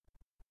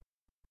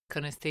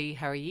Cunnisty,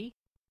 how are ye?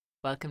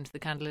 Welcome to the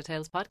Candlelit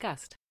Tales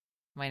podcast.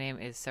 My name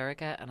is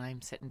Sorika and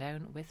I'm sitting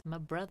down with my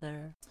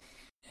brother.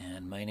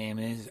 And my name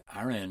is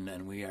Aaron,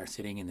 and we are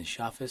sitting in the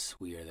Shoffice.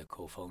 We are the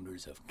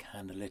co-founders of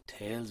Candlelit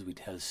Tales. We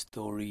tell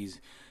stories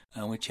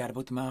and we chat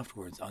about them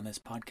afterwards on this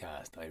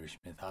podcast, Irish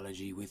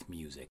Mythology with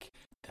Music.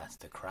 That's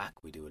the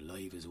crack. We do it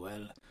live as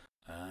well.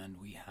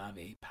 And we have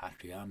a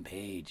Patreon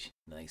page.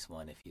 Nice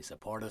one if you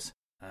support us.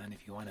 And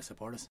if you want to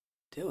support us,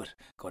 do it.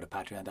 Go to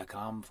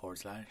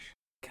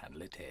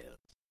patreon.com/Candlelit Tales.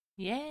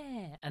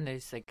 Yeah, and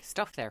there's like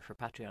stuff there for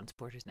Patreon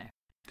supporters now.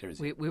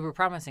 We were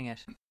promising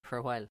it for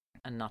a while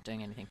and not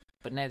doing anything,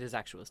 but now there's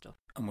actual stuff.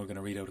 And we're going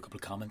to read out a couple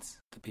of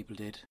comments that people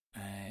did.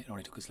 It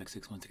only took us like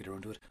 6 months to get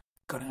around to it.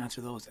 Got to answer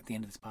those at the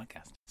end of this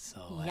podcast.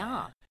 So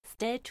yeah,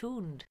 stay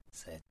tuned.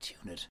 Stay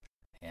tuned.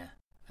 Yeah.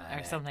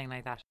 Or something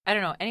like that. I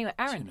don't know. Anyway,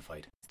 Aaron,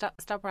 Tunified.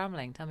 stop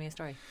rambling. Tell me a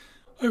story.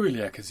 I will,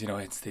 yeah, because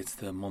it's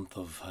the month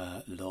of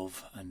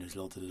love, and there's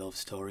loads of love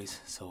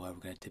stories. So we're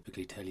going to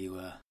typically tell you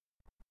a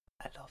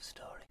love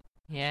story.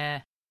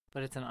 Yeah,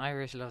 but it's an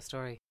Irish love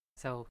story.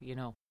 So, we're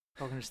going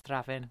to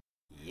strap in.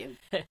 Yep.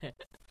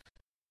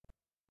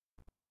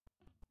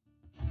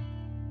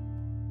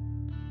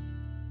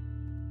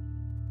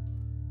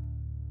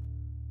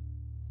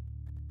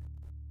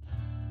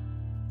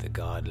 The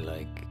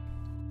godlike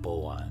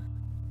Boan.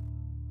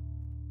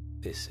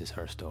 This is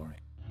her story.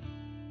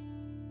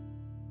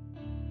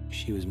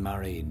 She was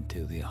married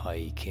to the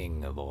High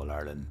King of all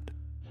Ireland,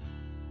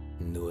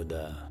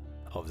 Nuada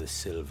of the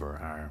Silver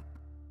Arm.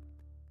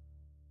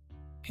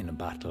 In a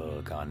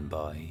battle gone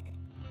by,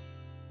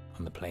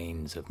 on the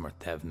plains of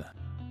Mertevna,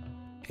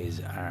 his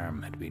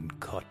arm had been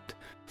cut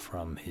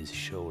from his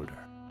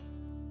shoulder,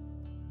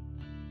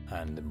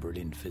 and the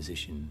brilliant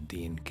physician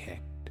Dean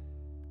Kecht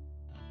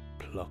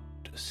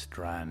plucked a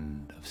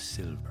strand of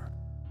silver,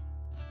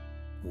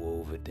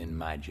 wove it in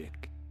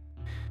magic,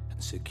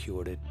 and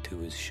secured it to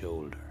his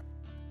shoulder,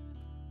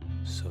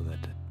 so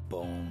that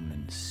bone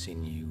and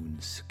sinew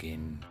and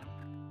skin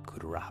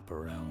could wrap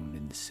around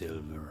in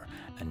silver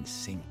and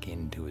sink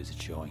into his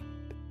joint,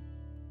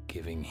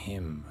 giving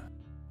him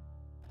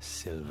a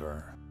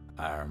silver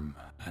arm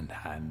and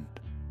hand.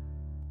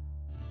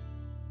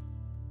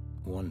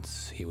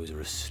 Once he was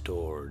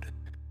restored,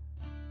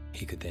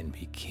 he could then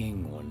be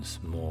king once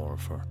more,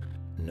 for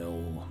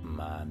no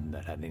man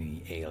that had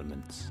any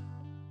ailments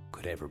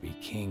could ever be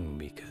king,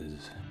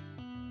 because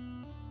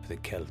for the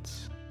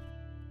Celts,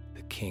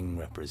 the king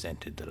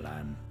represented the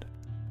land.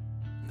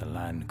 The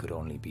land could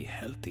only be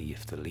healthy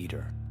if the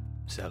leader,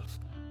 himself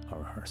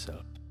or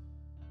herself,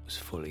 was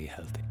fully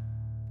healthy.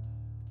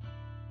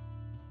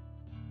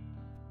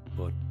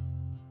 But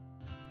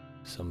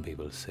some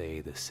people say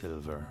the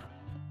silver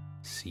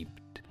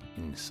seeped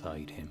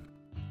inside him.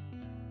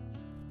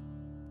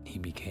 He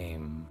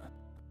became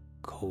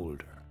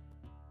colder,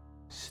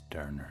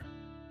 sterner,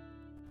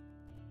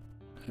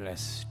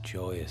 less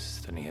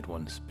joyous than he had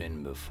once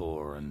been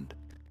before, and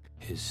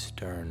his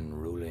stern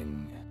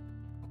ruling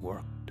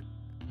worked.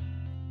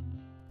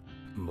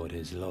 But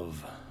his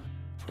love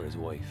for his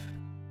wife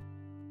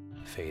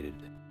faded,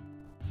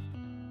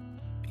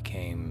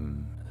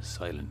 became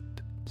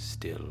silent,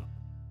 still.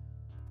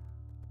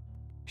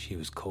 She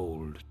was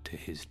cold to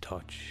his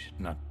touch,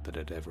 not that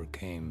it ever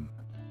came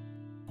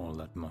all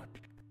that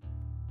much.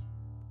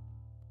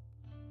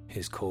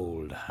 His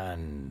cold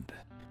hand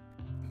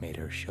made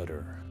her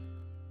shudder,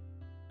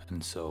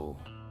 and so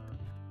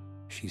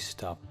she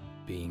stopped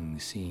being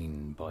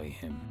seen by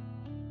him.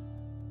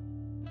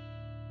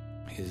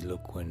 His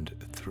look went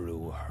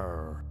through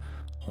her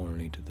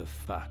only to the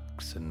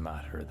facts and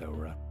matter that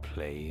were at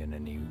play in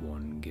any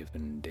one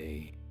given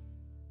day.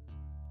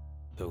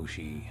 Though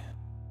she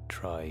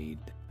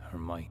tried her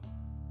might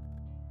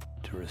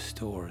to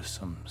restore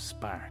some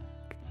spark,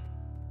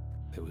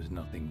 there was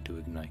nothing to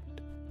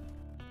ignite.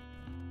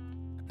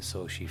 And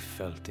so she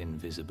felt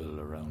invisible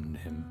around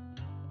him.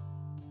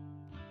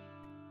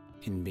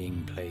 In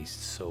being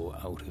placed so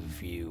out of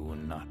view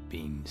and not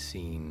being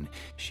seen,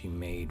 she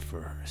made for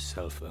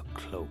herself a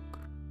cloak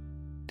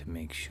to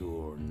make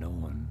sure no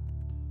one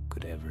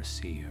could ever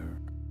see her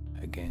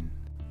again.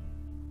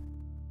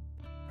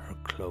 Her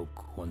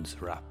cloak,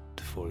 once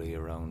wrapped fully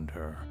around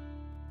her,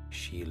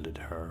 shielded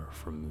her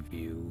from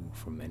view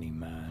from any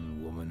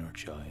man, woman, or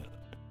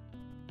child.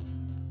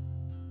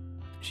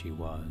 She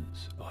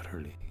was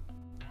utterly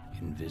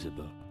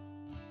invisible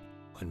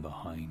when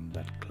behind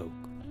that cloak.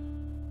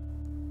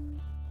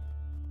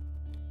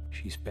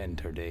 She spent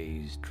her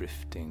days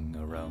drifting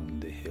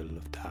around the hill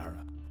of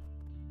Tara,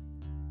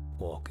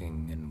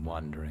 walking and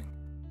wandering,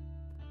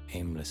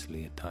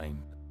 aimlessly at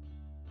times,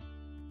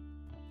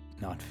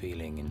 not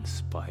feeling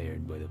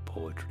inspired by the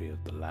poetry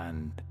of the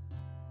land,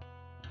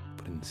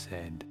 but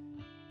instead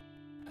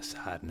a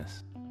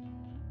sadness,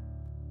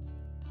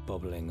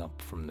 bubbling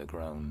up from the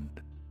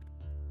ground,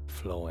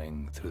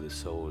 flowing through the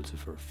soles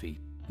of her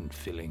feet and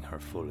filling her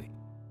fully.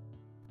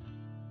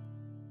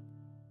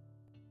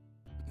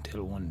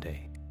 Until one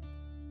day,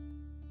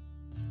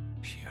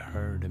 she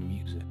heard a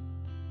music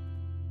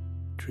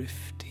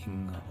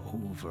drifting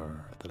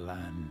over the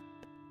land,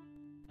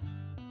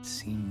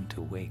 seemed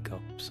to wake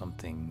up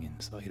something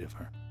inside of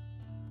her,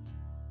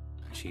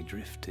 and she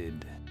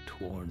drifted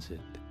towards it,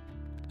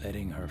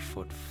 letting her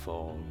foot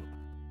fall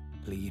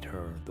lead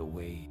her the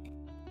way.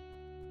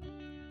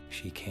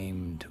 She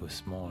came to a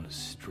small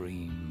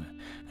stream,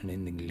 and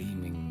in the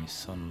gleaming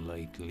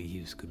sunlight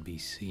leaves could be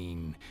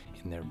seen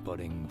in their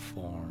budding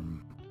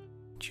form,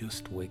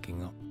 just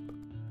waking up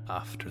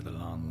after the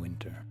long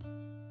winter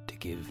to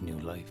give new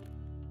life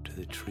to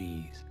the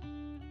trees.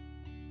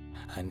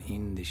 And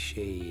in the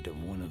shade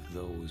of one of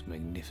those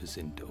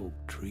magnificent oak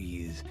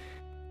trees,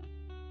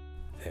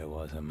 there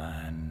was a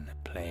man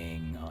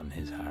playing on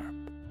his harp.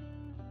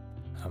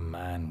 A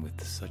man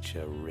with such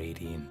a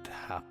radiant,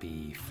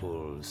 happy,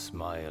 full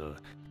smile,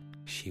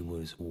 she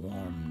was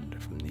warmed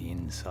from the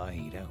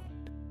inside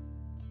out.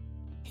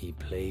 He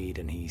played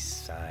and he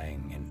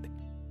sang, and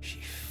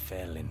she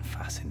fell in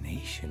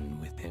fascination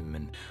with him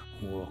and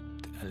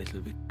walked a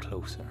little bit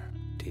closer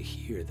to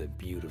hear the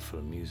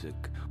beautiful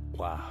music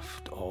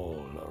waft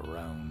all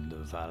around the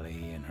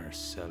valley and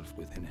herself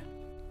within it.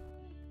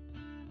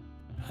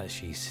 As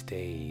she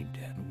stayed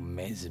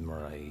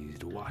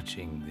mesmerized,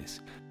 watching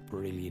this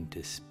brilliant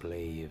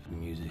display of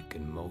music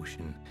and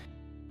motion,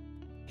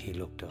 he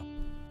looked up.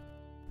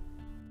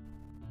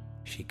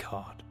 She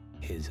caught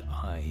his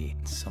eye.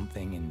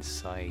 Something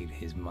inside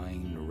his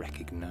mind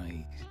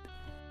recognized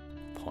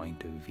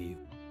point of view,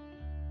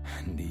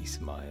 and he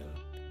smiled.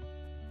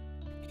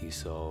 He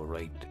saw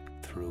right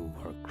through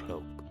her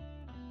cloak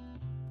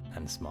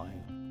and smiled.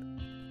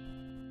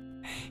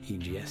 He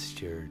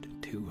gestured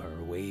to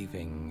her,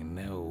 waving,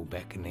 now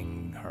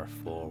beckoning her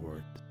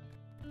forward.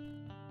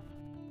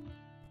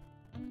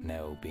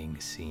 Now being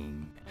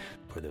seen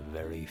for the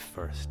very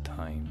first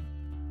time,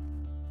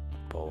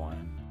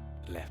 Boann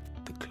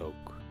left the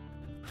cloak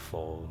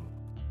fall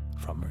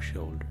from her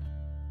shoulder,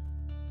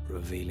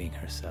 revealing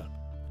herself.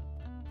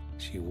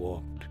 She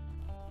walked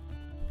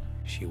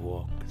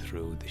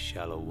through the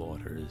shallow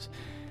waters,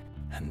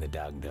 and the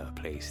Dagda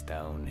placed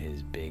down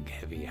his big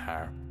heavy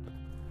harp.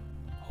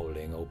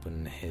 Holding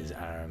open his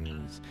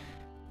arms,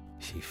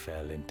 she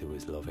fell into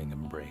his loving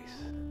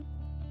embrace.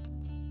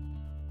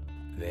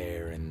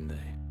 There in the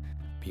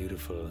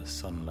beautiful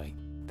sunlight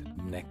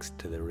next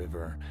to the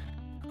river,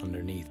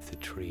 underneath the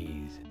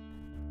trees,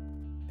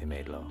 they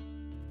made love.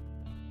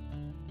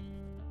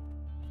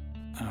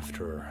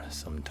 After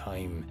some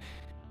time,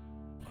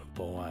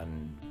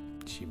 Boann,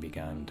 she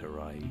began to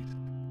rise.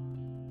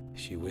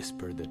 She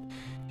whispered that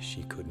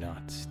she could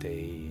not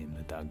stay in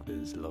the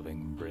Dagda's loving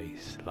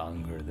embrace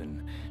longer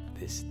than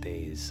this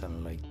day's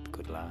sunlight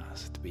could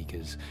last,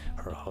 because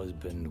her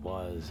husband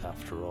was,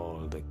 after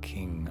all, the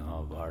King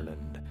of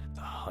Ireland,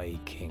 the High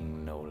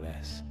King no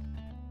less.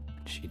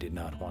 She did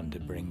not want to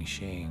bring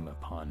shame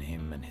upon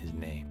him and his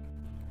name.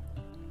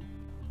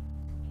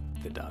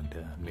 The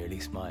Dagda merely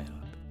smiled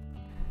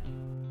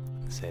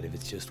and said, "If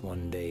it's just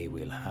one day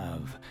we'll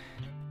have,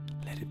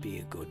 let it be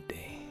a good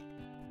day."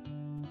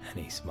 And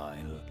he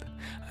smiled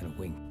and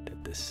winked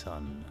at the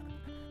sun,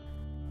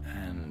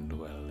 and,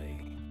 well, they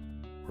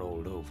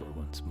rolled over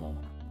once more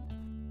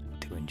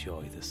to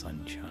enjoy the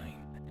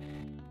sunshine.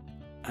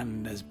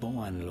 And as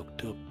Boann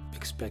looked up,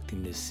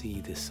 expecting to see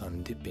the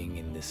sun dipping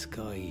in the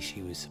sky,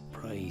 she was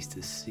surprised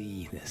to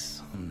see the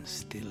sun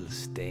still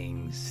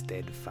staying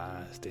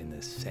steadfast in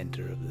the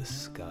center of the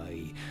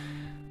sky,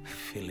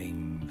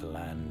 filling the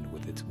land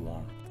with its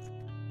warmth.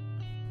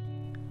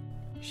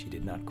 She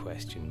did not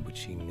question, but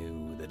she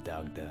knew the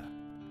Dagda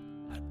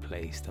had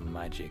placed a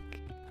magic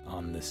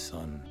on the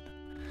sun,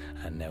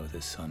 and now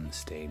the sun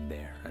stayed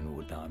there and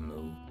would not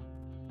move.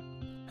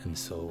 And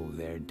so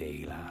their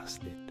day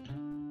lasted,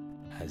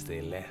 as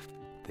they left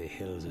the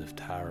hills of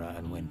Tara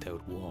and went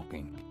out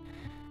walking.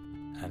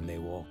 And they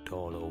walked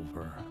all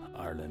over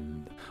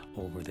Ireland,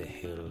 over the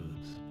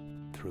hills,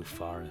 through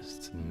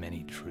forests and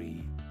many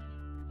trees.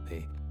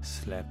 They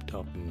slept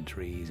up in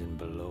trees and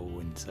below,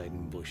 inside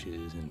in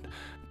bushes and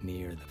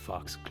near the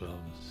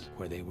foxgloves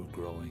where they were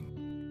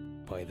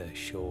growing, by the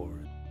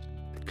shores,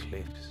 the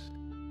cliffs,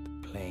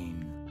 the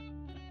plains.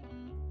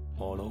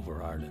 All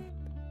over Ireland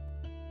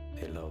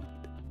they loved,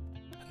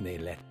 and they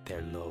let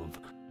their love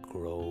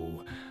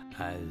grow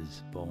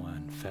as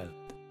Boann felt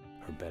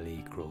her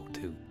belly grow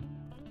too.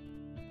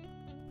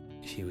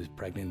 She was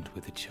pregnant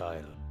with a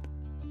child,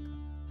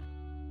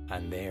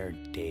 and their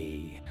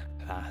day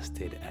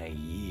lasted a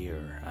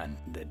year and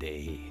a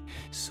day.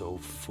 So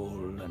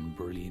full and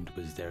brilliant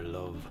was their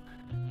love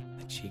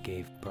that she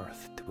gave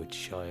birth to a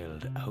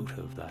child out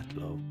of that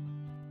love.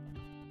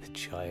 The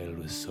child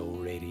was so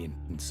radiant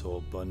and so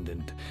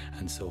abundant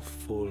and so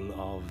full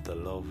of the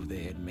love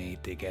they had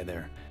made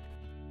together.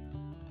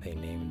 They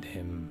named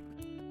him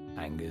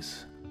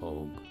Angus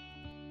Og,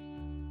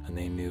 and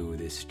they knew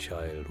this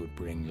child would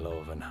bring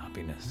love and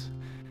happiness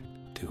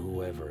to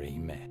whoever he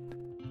met.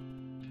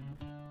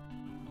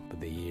 But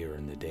the year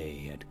and the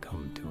day had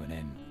come to an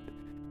end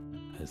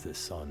as the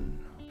sun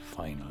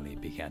finally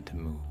began to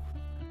move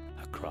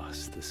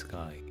across the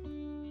sky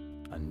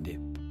and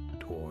dip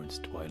towards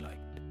twilight.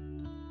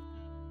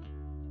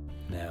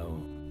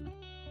 Now,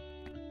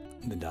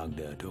 the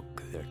Dagda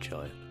took their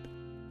child.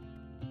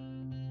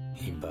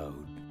 He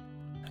bowed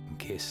and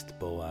kissed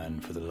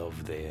Boann for the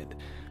love they had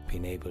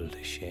been able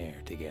to share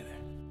together.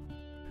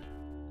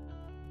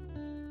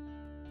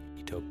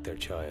 He took their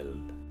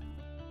child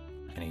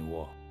and he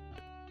walked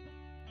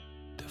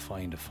to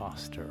find a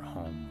foster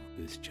home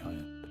for this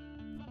child.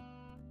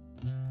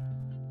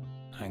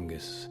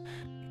 Angus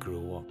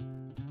grew up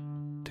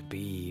to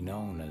be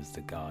known as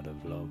the god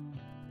of love.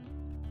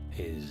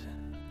 His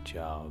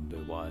job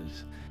it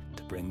was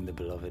to bring the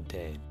beloved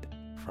dead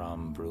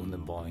from Brún na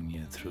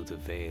Báinne through the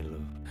veil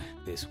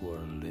of this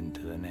world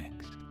into the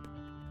next.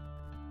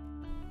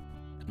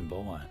 And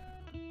Boann,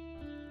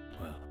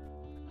 well,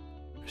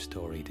 her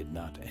story did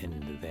not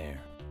end there.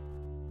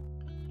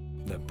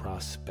 The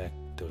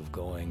prospect of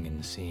going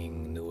and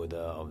seeing Nuada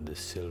of the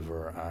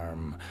Silver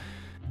Arm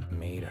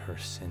made her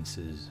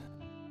senses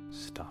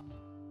stop.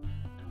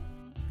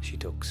 She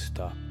took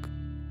stock.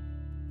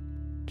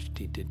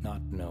 She did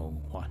not know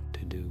what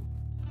to do.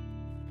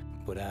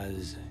 But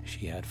as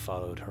she had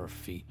followed her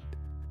feet,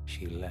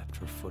 she let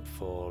her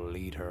footfall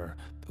lead her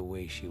the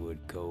way she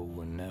would go,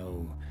 and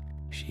now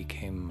she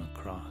came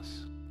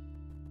across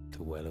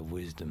the Well of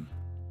Wisdom.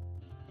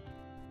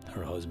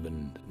 Her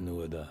husband,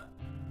 Nuada,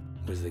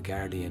 was the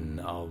guardian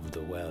of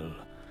the well,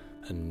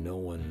 and no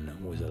one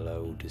was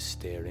allowed to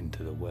stare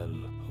into the Well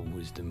of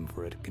Wisdom,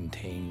 for it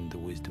contained the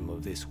wisdom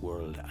of this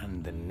world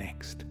and the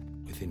next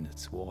within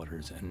its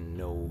waters, and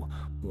no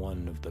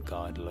one of the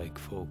godlike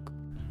folk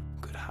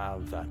could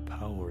have that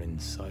power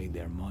inside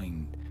their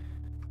mind,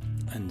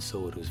 and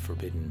so it was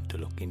forbidden to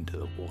look into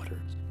the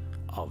waters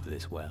of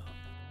this well.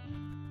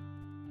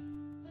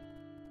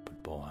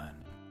 But Boann,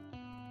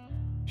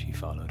 she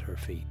followed her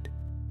feet,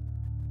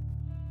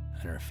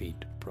 and her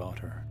feet brought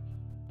her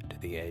to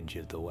the edge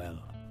of the well.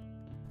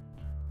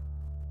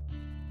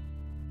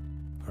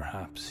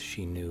 Perhaps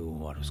she knew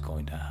what was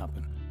going to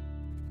happen.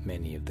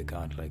 Many of the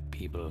godlike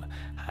people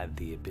had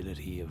the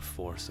ability of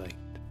foresight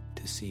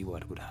to see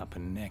what would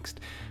happen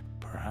next.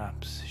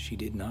 Perhaps she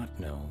did not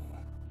know,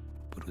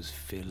 but was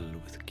filled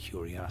with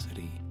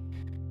curiosity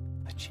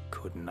that she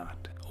could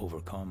not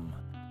overcome.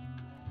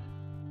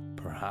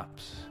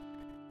 Perhaps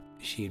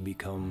she had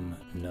become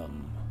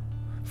numb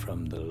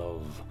from the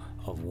love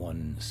of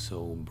one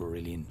so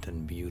brilliant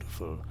and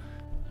beautiful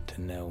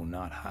to now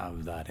not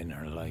have that in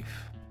her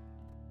life.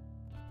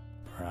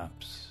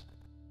 Perhaps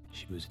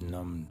she was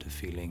numb to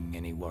feeling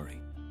any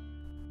worry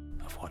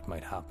of what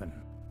might happen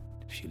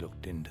if she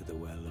looked into the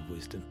Well of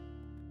Wisdom.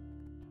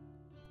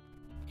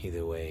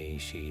 Either way,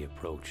 she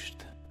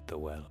approached the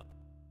well.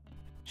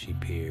 She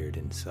peered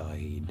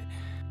inside,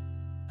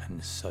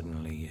 and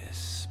suddenly a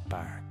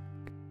spark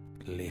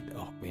lit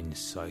up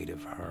inside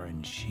of her,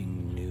 and she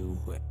knew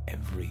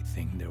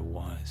everything there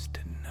was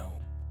to know.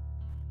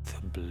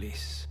 The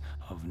bliss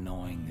of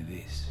knowing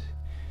this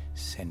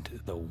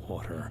sent the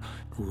water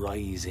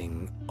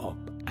rising up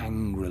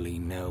angrily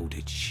now to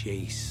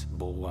chase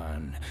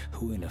Boann,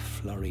 who in a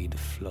flurried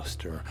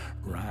fluster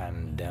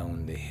ran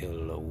down the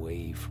hill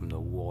away from the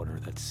water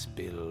that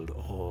spilled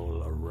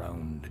all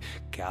around,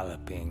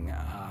 galloping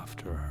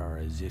after her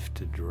as if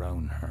to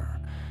drown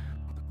her.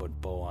 But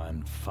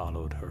Boann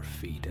followed her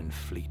feet, and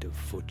fleet of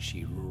foot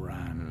she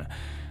ran,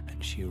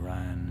 and she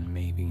ran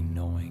maybe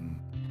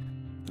knowing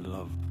the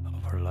love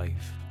of her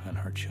life and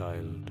her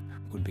child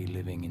would be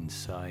living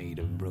inside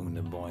of Brún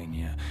na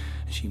Báinne.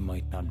 She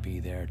might not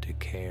be there to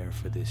care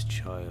for this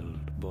child,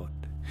 but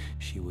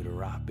she would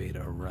wrap it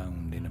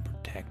around in a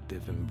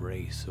protective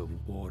embrace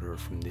of water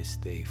from this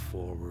day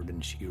forward,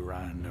 and she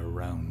ran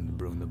around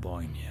Brún na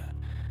Báinne.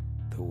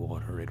 The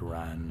water, it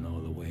ran all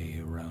the way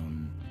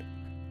around,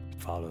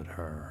 followed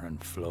her,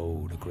 and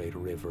flowed a great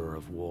river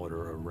of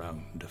water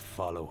around to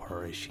follow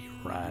her as she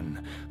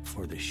ran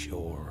for the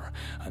shore.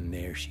 And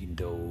there she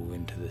dove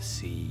into the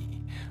sea,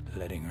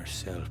 letting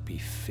herself be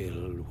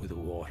filled with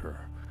water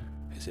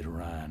as it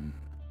ran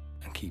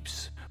and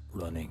keeps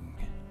running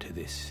to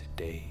this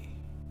day.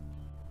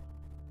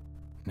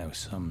 Now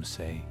some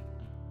say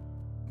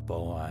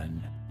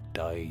Boann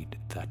died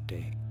that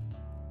day,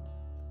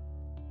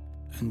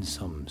 and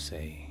some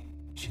say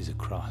she's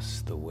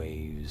across the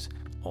waves,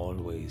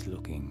 always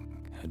looking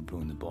at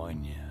Brún na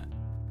Báinne,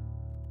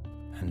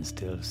 and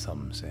still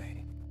some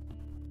say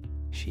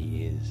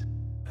she is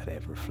that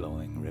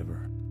ever-flowing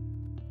river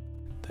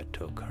that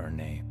took her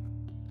name,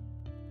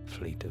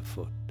 fleet of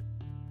foot,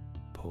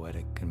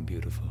 poetic and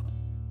beautiful,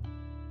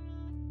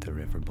 the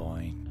River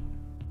Boyne.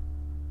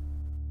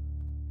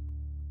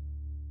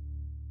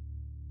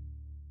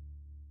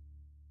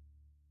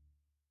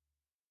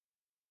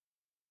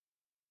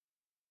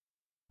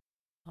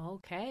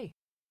 Okay.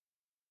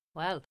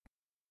 Well,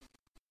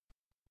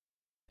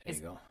 There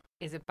you go.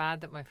 is it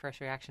bad that my first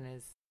reaction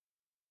is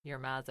your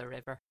ma's a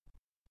river?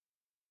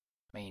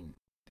 I mean,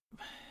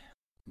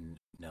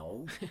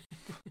 no.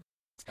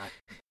 It's not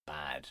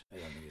bad. I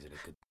don't think it's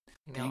a good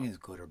thing. Is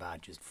good or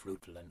bad, just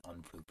fruitful and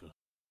unfruitful,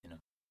 you know.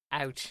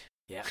 Ouch.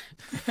 Yeah.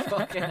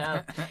 Fucking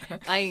hell.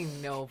 I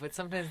know, but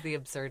sometimes the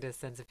absurdist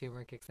sense of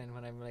humour kicks in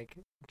when I'm like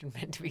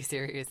meant to be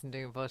serious and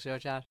doing a full show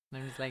chat,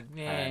 and I'm just like,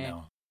 I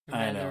know.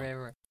 I know.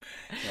 River.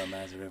 Your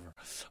Maza River.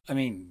 I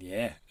mean,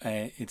 yeah,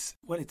 it's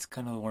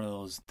kind of one of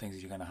those things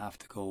that you're gonna have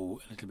to go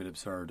a little bit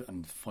absurd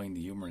and find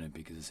the humor in it,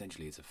 because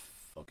essentially it's a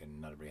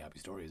fucking not a very happy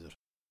story, is it?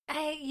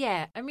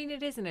 Yeah, I mean,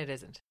 it is and it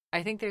isn't.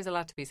 I think there's a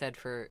lot to be said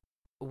for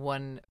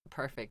one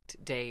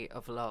perfect day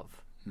of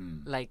love.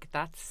 Like,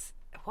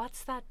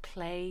 what's that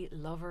play?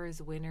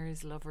 Lovers,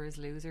 Winners, Lovers,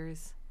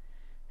 Losers.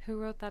 Who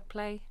wrote that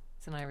play?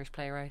 It's an Irish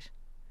playwright.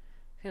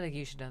 I feel like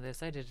you should know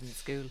this. I did it in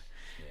school.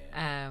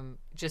 Yeah.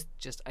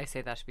 Just I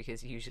say that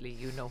because usually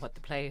you know what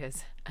the play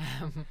is.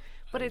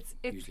 But it's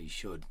usually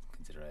should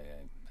consider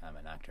I'm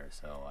an actor,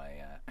 so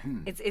I.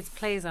 It's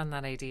plays on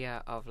that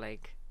idea of,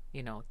 like,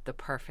 you know, the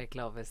perfect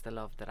love is the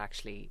love that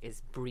actually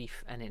is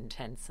brief and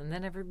intense, and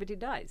then everybody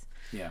dies.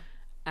 Yeah.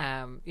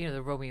 You know,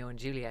 the Romeo and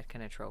Juliet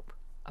kind of trope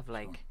of,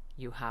 like,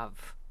 you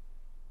have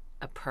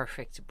a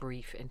perfect,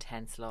 brief,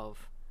 intense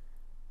love,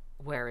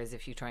 whereas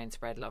if you try and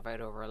spread love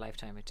out over a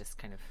lifetime, it just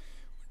kind of...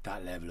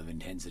 That level of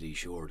intensity,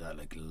 sure, that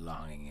like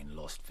longing and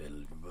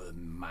lust-filled,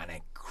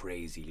 manic,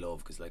 crazy love,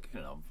 because, like,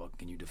 you know,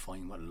 can you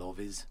define what love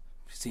is?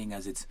 Seeing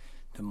as it's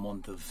the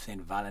month of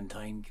St.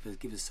 Valentine,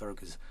 give us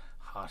Circa's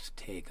hot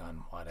take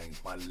on what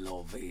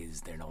love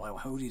is there now.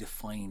 How do you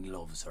define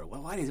love, sir?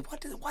 What is it?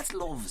 What's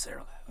love,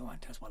 sir? Tell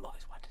us what love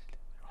is.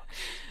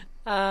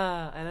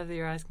 I love that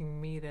you're asking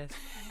me this.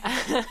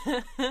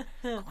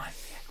 Go on.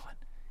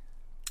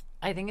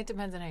 I think it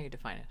depends on how you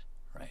define it.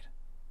 Right.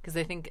 Because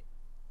I think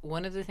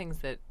one of the things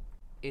that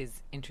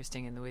is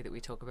interesting in the way that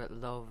we talk about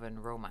love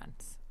and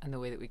romance, and the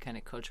way that we kind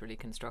of culturally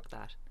construct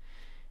that,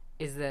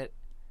 is that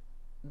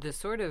the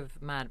sort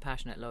of mad,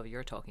 passionate love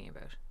you're talking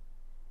about,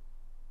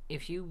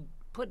 if you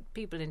put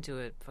people into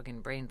a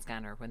fucking brain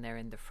scanner when they're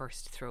in the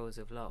first throes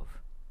of love,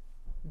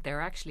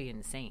 they're actually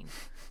insane.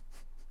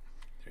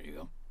 There you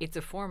go. It's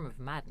a form of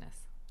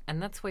madness.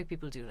 And that's why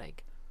people do,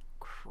 like,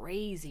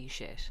 crazy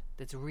shit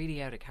that's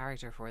really out of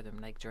character for them,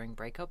 like during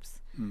breakups.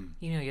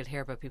 You know, you'll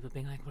hear about people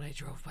being like, well, I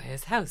drove by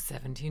his house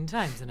 17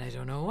 times and I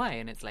don't know why.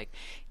 And it's like,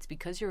 it's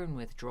because you're in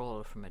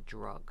withdrawal from a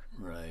drug.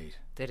 Right.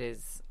 That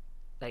is,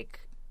 like,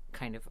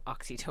 kind of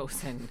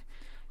oxytocin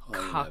High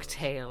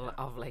cocktail level,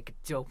 yeah. of, like,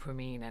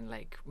 dopamine and,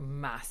 like,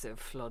 massive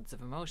floods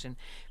of emotion.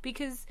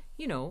 Because,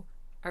 you know,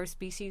 our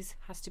species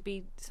has to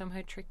be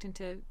somehow tricked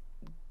into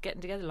getting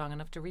together long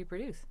enough to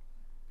reproduce.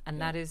 And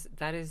that is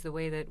the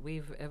way that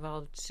we've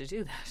evolved to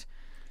do that.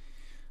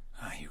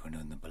 You're going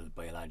down the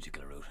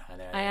biological route.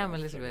 I am a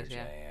little bit,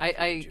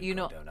 yeah. You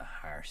know, down a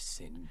harsh,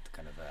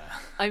 kind of a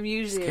I'm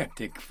usually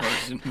skeptic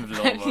version of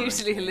love. I'm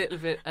usually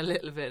a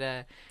little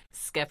bit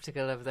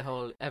skeptical of the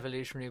whole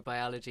evolutionary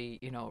biology,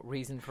 you know,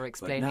 reason for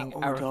explaining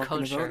our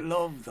culture. About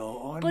love,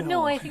 though. But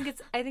no, I think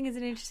it's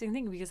an interesting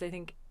thing, because I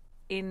think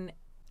in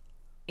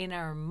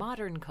our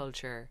modern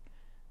culture,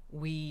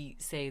 we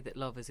say that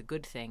love is a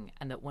good thing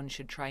and that one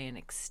should try and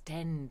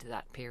extend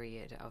that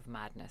period of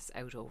madness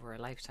out over a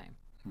lifetime.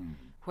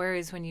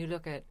 Whereas when you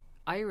look at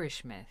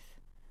Irish myth,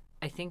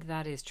 I think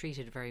that is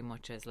treated very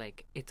much as,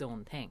 like, its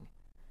own thing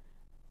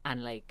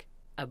and, like,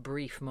 a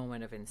brief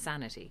moment of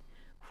insanity,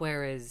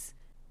 whereas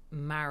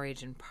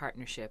marriage and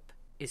partnership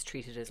is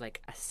treated as,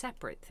 like, a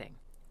separate thing.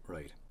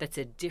 Right. That's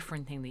a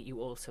different thing that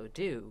you also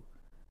do,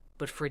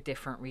 but for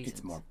different reasons.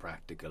 It's more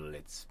practical,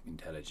 it's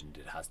intelligent,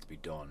 it has to be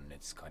done.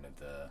 It's kind of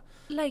the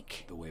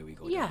way we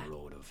go yeah. down the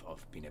road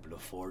of being able to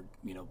afford,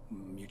 you know,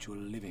 mutual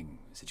living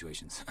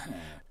situations.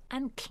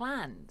 And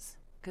clans,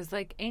 because,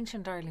 like,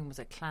 ancient Ireland was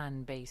a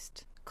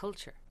clan-based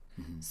culture.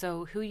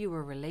 So who you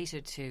were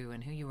related to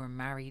and who you were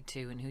married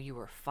to and who you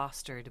were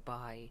fostered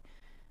by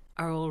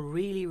are all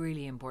really,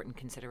 really important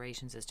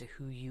considerations as to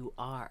who you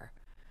are.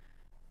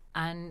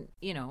 And,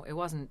 you know, it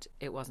wasn't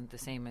the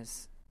same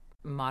as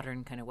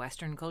modern kind of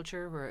Western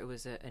culture, where it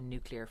was a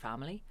nuclear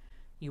family.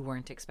 You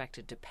weren't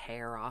expected to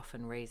pair off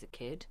and raise a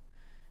kid.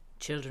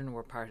 Children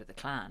were part of the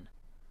clan,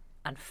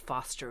 and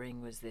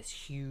fostering was this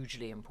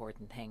hugely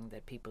important thing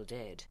that people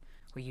did,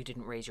 where you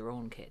didn't raise your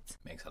own kids.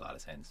 Makes a lot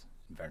of sense,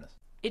 in fairness.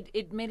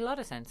 It made a lot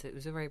of sense. It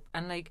was a very,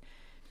 and, like,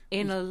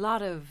 in a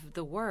lot of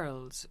the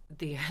world,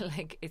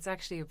 it's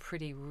actually a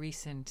pretty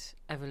recent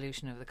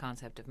evolution of the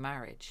concept of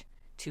marriage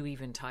to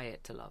even tie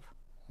it to love.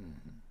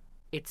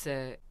 It's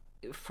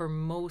for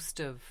most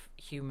of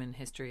human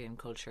history and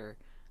culture,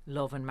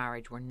 love and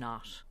marriage were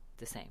not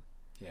the same.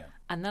 Yeah.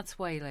 And that's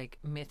why, like,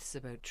 myths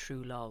about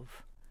true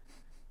love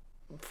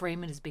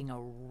frame it as being a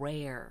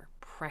rare,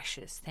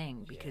 precious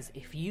thing, because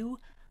if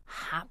you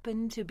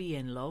happen to be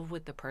in love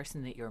with the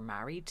person that you're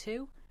married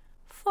to,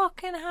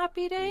 fucking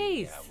happy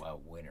days. Yeah,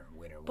 well, winner.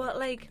 But,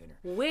 like,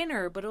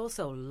 winner, but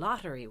also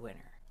lottery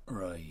winner.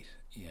 Right.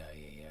 Yeah.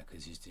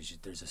 Because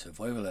there's a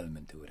survival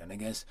element to it, and I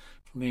guess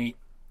for me,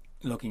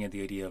 looking at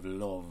the idea of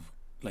love,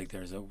 like,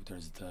 there's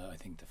the I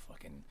think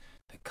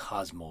the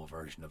Cosmo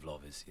version of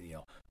love is, you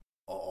know,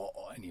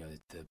 and, you know,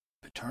 the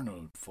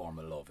paternal form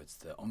of love. It's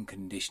the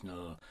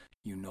unconditional.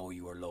 You know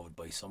you are loved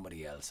by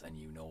somebody else, and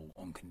you know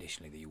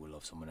unconditionally that you will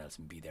love someone else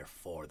and be there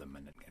for them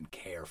and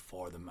care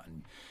for them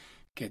and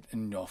get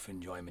enough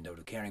enjoyment out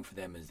of caring for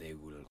them as they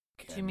will.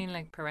 Do you mean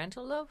like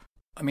parental love?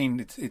 I mean,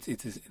 it's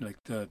like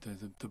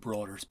the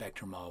broader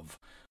spectrum of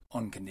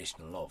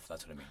unconditional love.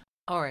 That's what I mean.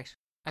 All right.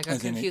 I got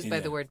As in confused by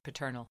yeah. the word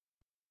paternal,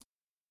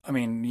 I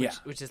mean, yeah,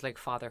 which is like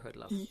fatherhood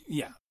love.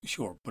 yeah,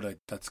 sure, but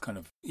that's kind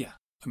of yeah.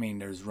 I mean,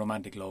 there's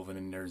romantic love, and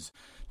then there's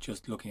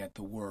just looking at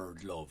the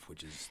word love,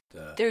 which is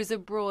the There's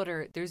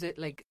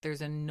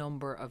a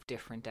number of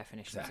different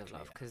definitions of Exactly,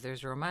 love, yeah. because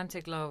there's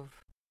romantic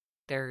love,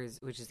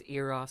 which is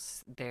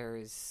eros,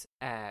 there's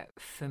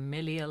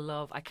familial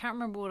love. I can't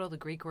remember what all the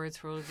Greek words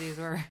for all of these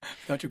were. I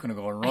thought you were going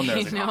to go and run there. I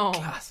was like, know. oh,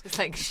 class. It's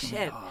like It's gonna be-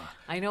 shit. ah.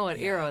 I know what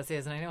Yeah. eros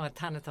is and I know what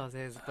thanatos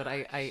is, but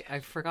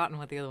I've forgotten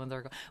what the other ones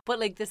are. But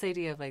like this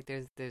idea of like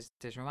there's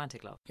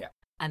romantic love, Yeah.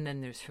 and then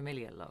there's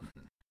familial love,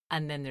 Mhm.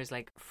 and then there's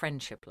like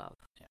friendship love,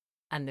 Yeah.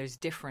 and there's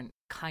different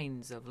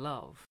kinds of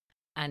love,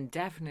 and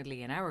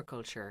definitely in our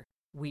culture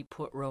we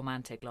put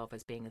romantic love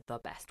as being the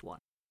best one.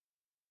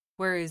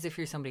 Whereas if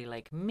you're somebody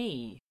like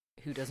me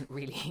who doesn't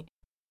really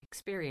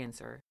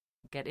experience or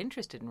get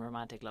interested in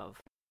romantic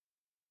love,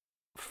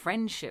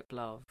 friendship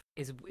love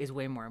is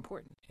way more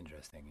important,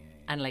 Interesting. Yeah.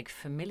 and like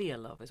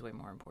familial love is way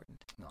more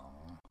important. No.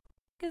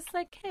 Because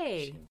like,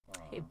 hey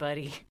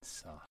buddy,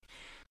 Soft.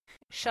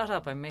 shut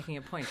up, I'm making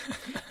a point.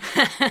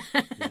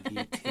 Love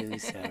you too,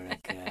 Sarah.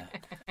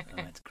 Oh,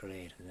 that's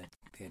great.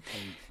 They're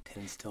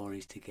telling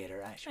stories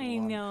together. I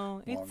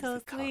know, it's so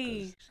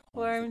sweet.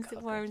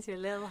 Warms your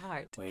little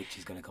heart. Wait,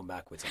 she's going to come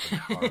back with something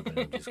horrible.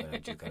 I'm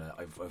just gonna.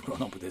 I've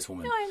grown up with this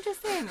woman. No, I'm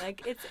just saying,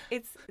 like,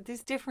 it's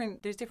there's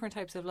different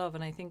types of love,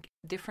 and I think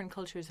different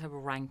cultures have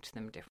ranked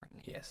them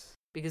differently. Yes.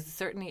 Because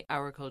certainly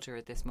our culture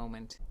at this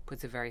moment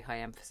puts a very high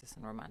emphasis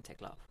on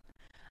romantic love.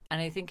 And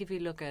I think if you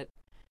look at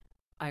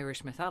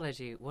Irish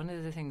mythology, one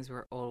of the things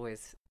we're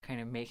always kind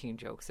of making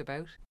jokes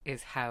about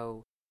is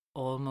how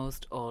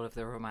almost all of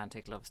the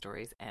romantic love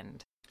stories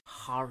end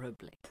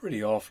horribly.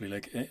 Pretty awfully,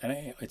 like,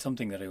 and it's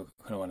something that I kind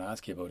of want to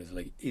ask you about. Is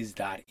like, is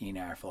that in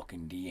our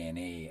fucking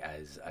DNA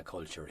as a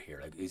culture here?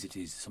 Like,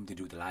 is something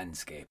to do with the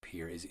landscape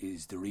here?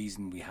 Is the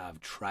reason we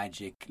have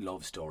tragic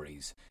love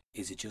stories?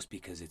 Is it just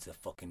because it's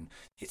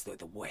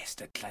the West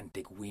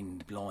Atlantic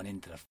wind blowing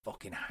into the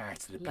fucking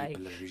hearts of the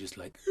people that are just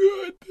like,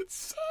 God, it's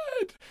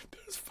sad.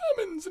 There's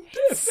famines and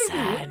death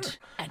everywhere. Sad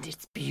and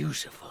it's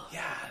beautiful.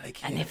 Yeah,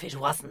 like, And if it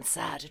wasn't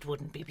sad, it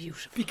wouldn't be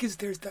beautiful. because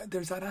there's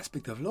that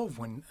aspect of love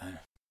when.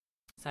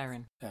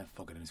 Siren.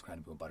 Fuck it, it's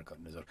grand.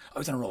 I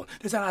was on a roll.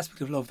 There's that aspect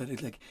of love that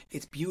it's like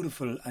it's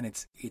beautiful and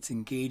it's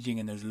engaging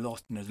and there's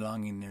lust and there's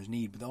longing and there's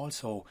need, but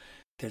also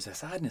there's a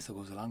sadness that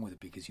goes along with it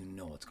because you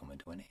know it's coming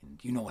to an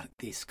end. You know what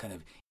this kind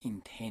of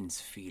intense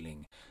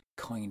feeling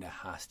kind of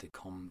has to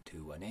come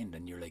to an end,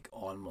 and you're like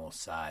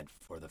almost sad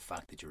for the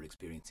fact that you're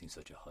experiencing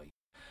such a high.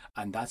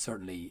 And that's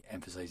certainly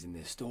emphasised in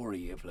this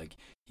story of like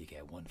you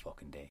get one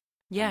fucking day.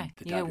 Yeah, And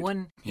the you get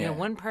dagger-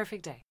 one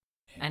perfect day.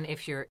 Yeah. And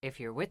if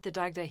you're with the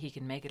Dagda, he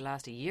can make it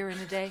last a year and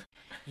a day.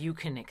 You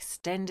can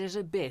extend it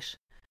a bit,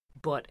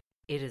 but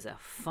it is a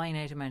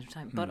finite amount of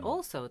time. But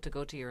also, to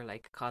go to your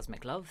like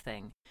cosmic love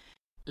thing,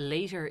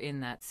 later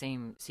in that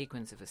same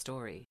sequence of a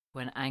story,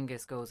 when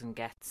Angus goes and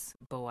gets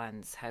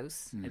Boan's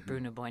house at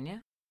Bruna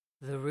Boyne,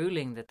 the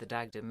ruling that the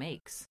Dagda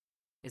makes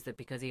is that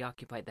because he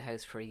occupied the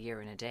house for a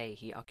year and a day,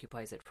 he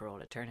occupies it for all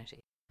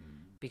eternity.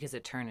 Because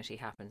eternity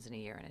happens in a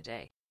year and a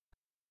day.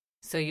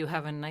 So you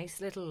have a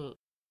nice little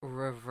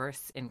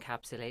reverse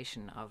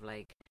encapsulation of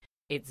like,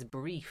 it's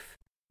brief,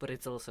 but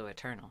it's also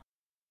eternal.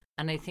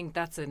 And I think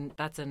that's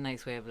a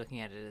nice way of looking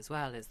at it as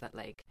well, is that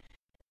like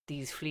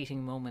these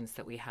fleeting moments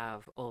that we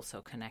have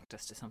also connect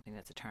us to something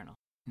that's eternal.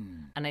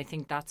 And I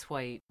think that's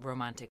why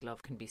romantic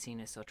love can be seen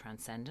as so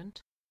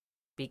transcendent,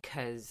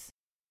 because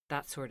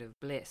that sort of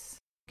bliss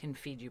can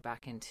feed you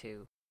back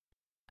into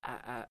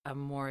a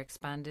more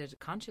expanded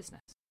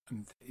consciousness.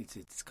 And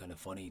it's kind of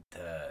funny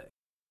to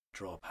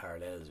draw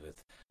parallels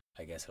with,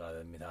 I guess, a lot of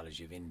the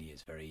mythology of India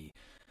is very,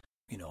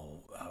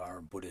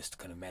 our Buddhist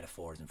kind of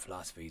metaphors and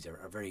philosophies are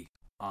very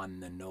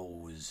on the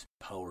nose,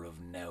 power of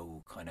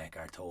now, kind of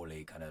Eckhart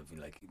Tolle, kind of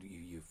like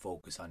you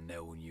focus on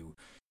now and you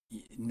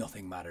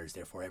nothing matters,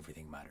 therefore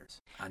everything matters,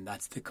 and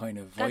that's the kind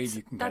of vibe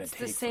you can kind of take.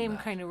 That's the same from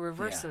that. kind of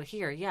reversal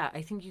here. Yeah,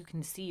 I think you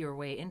can see your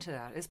way into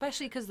that,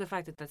 especially because the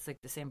fact that that's like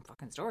the same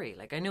fucking story.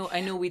 Like I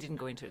know we didn't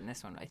go into it in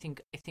this one. I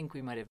think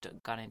we might have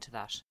gone into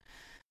that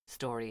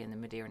story in the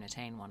Medea and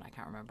Attain one. I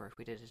can't remember if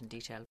we did it in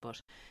detail,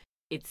 but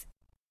it's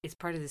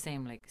part of the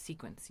same like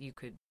sequence. You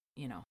could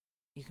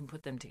you can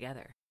put them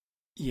together.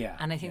 Yeah,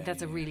 and I think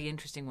that's a really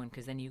interesting one,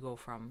 because then you go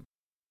from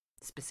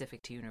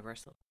specific to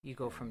universal. You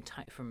go from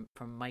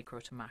from micro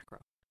to macro,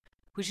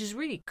 which is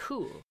really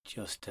cool.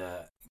 Just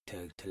to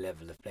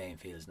level the playing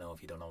fields now,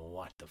 if you don't know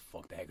what the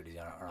fuck the Hegartys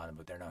are on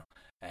about there now,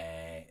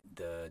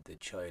 the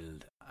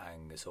child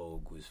Angus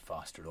Og was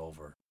fostered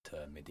over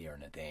to Medea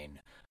and Attain,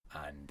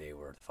 and they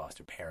were the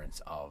foster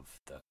parents of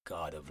the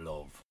god of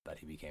love that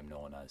he became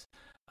known as.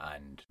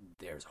 And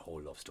there's a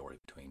whole love story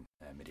between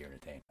Medea and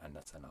Attain, and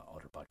that's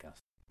another podcast.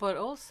 But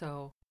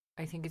also,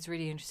 I think it's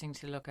really interesting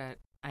to look at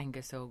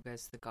Angus Og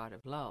as the god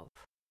of love,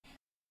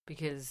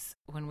 because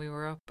when we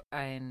were up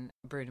in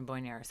Bruna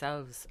Boyne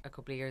ourselves a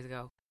couple of years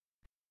ago,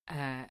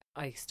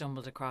 I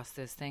stumbled across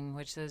this thing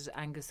which says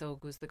Angus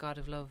Og was the god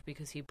of love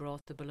because he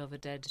brought the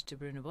beloved dead to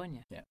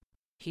Brunabunna. Yeah.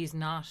 He's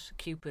not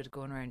Cupid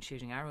going around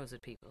shooting arrows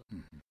at people.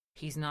 Mm-hmm.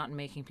 He's not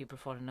making people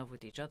fall in love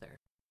with each other.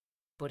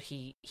 But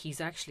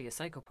he's actually a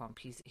psychopomp.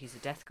 He's a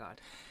death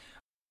god.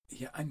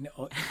 Yeah, I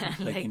know.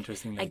 Like,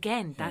 interesting. Like,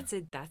 again, that's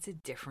a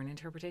different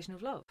interpretation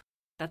of love.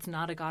 That's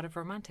not a god of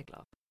romantic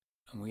love.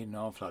 And we had an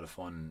awful lot of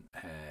fun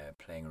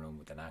playing around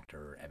with an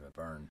actor, Emma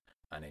Byrne,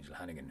 and Angel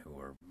Hannigan, who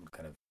were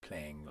kind of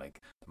playing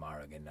like the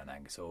Morrigan and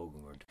Angus Og,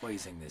 and we were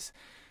devising this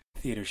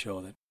theatre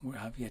show that we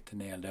have yet to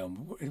nail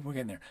down, but we're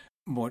getting there.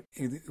 But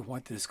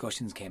what the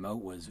discussions came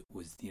out was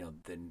you know,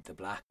 the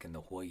black and the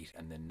white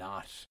and the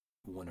not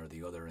one or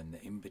the other and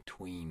the in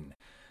between,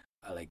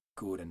 like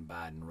good and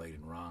bad and right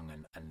and wrong,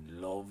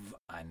 and love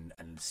and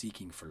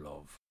seeking for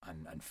love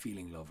and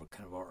feeling love are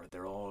kind of,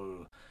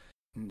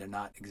 they're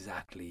not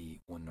exactly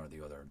one or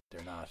the other.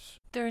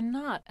 They're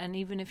not. And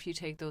even if you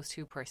take those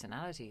two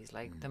personalities,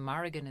 like the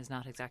Morrigan is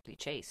not exactly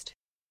chaste.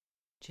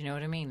 Do you know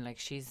what I mean? Like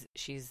she's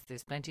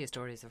there's plenty of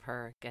stories of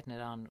her getting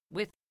it on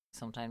with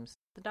sometimes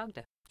the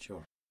Dagda.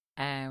 Sure.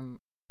 And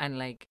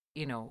like,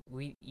 you know,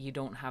 you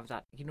don't have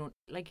that. You don't,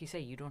 like you say,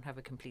 you don't have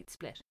a complete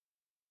split.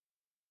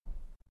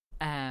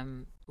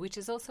 Which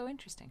is also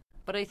interesting.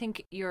 But I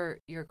think your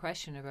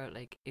question about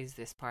like, is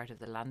this part of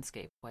the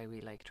landscape why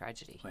we like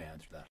tragedy? I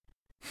answer that.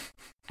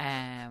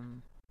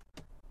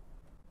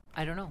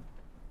 I don't know.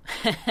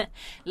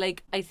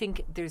 Like, I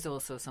think there's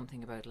also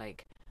something about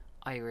like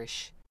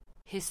Irish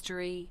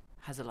history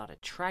has a lot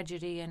of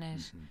tragedy in it.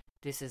 Mm-hmm.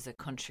 This is a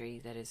country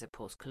that is a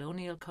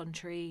post-colonial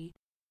country.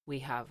 We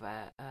have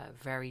a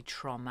very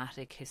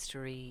traumatic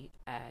history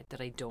that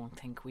I don't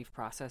think we've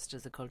processed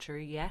as a culture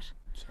yet.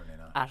 Certainly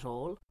not. At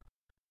all.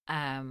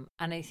 And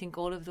I think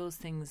all of those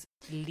things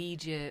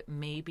lead you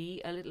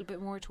maybe a little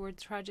bit more towards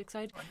the tragic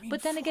side. I mean,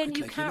 but then again,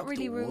 you like, can't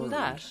really rule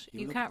that.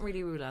 You look... can't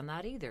really rule on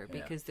that either,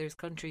 Yeah. because there's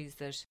countries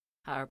that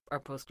are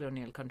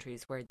post-colonial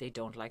countries where they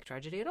don't like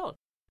tragedy at all.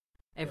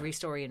 Every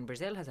story in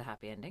Brazil has a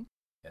happy ending.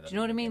 Yeah, do you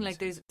know what I mean? Like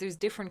there's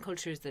different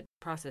cultures that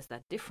process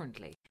that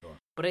differently. Sure.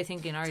 But I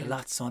think in Ireland, it's a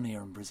lot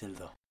sunnier in Brazil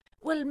though.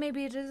 Well,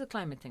 maybe it is a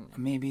climate thing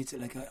then. Maybe it's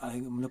like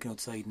I'm looking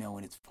outside now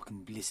and it's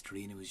fucking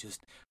blistery and it was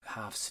just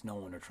half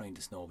snowing or trying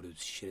to snow, but it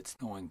was shit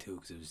snowing too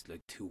because it was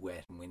like too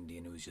wet and windy,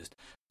 and it was just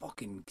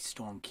fucking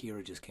Storm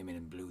Ciara just came in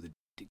and blew the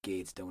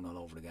gates down all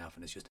over the gaff,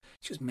 and it's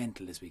just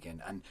mental this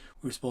weekend. And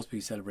we were supposed to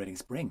be celebrating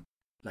spring,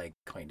 like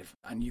kind of,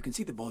 and you can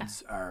see the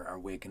buds are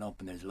waking up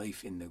and there's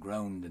life in the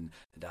ground, and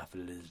the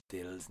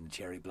daffodils and the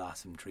cherry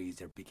blossom trees,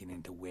 they're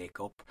beginning to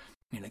wake up.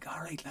 And you're like,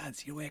 all right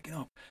lads, you're waking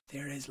up,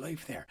 there is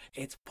life there.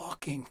 It's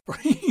fucking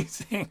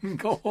freezing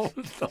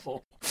cold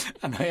though,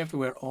 and I have to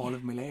wear all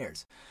of my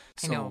layers.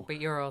 So, I know, but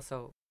you're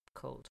also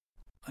cold.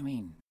 I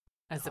mean,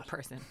 as a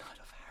person, not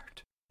of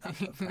heart.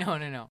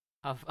 Not of heart. No.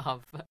 Of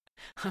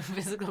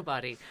physical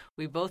body,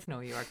 we both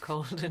know you are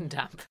cold and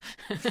damp.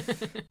 Let's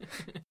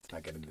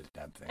not get into the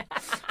damp thing.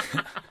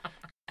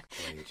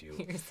 Quiet you.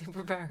 Your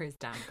superpower is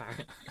damp,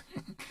 Aaron.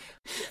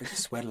 I just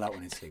sweat a lot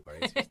when I sleep.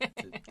 Right?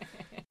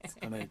 It's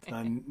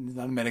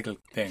not a medical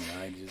thing.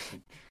 I just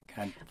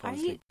can't fall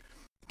asleep.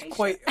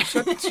 Quite.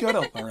 Shut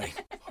up. All right.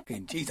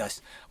 Fucking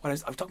Jesus. I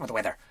was talking about the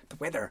weather. The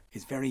weather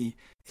is very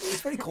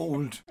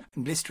cold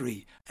and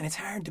blistery, and it's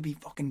hard to be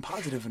fucking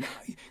positive. And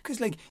because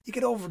like you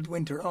get over the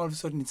winter, all of a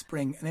sudden it's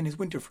spring, and then it's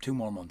winter for 2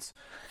 more months,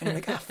 and you're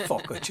like,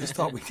 fuck! I just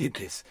thought we did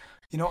this,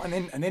 you know. And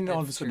then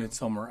all of a sudden it's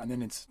summer, and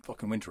then it's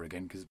fucking winter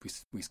again because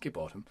we skip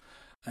autumn.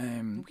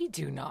 We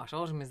do not.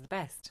 Autumn is the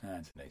best.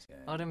 That's nice. Yeah.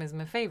 Autumn is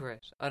my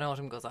favourite, and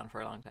autumn goes on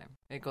for a long time.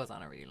 It goes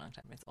on a really long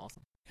time. It's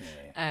awesome.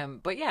 Yeah.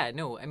 But yeah,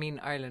 no. I mean,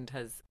 Ireland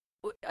has.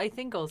 I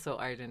think also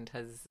Ireland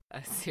has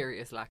a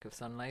serious lack of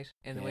sunlight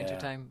in the winter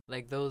time.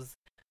 Like those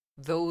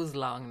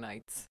long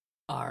nights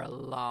are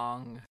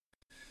long.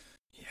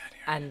 Yeah.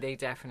 And they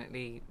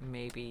definitely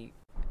maybe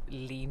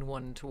lean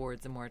one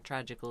towards a more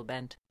tragical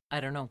bent. I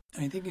don't know.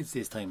 I think it's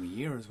this time of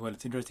year as well.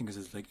 It's interesting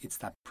because it's like it's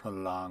that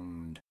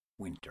prolonged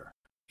winter.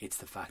 It's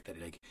the fact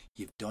that like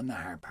you've done the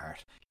hard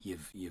part,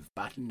 you've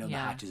battened down the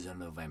hatches in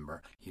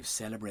November, you've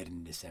celebrated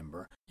in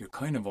December, you're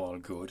kind of all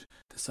good.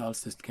 The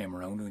solstice came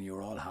around and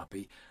you're all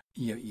happy.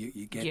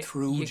 You get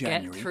through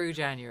January. You get through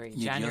January.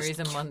 January is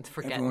a month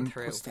for getting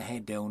through. Everyone puts the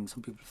head down.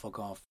 Some people fuck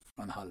off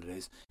on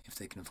holidays if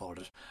they can afford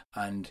it.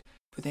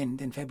 But then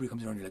February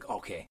comes around, you're like,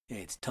 okay,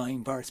 it's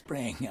time for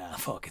spring.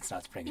 Fuck, it's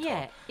not spring at all.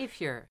 Yeah, if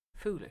you're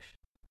foolish.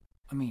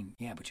 I mean,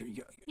 yeah, but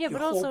you're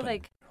but also hoping.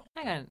 like,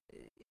 hang on.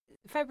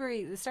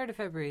 February, the start of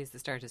February is the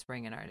start of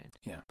spring in Ireland.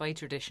 Yeah. By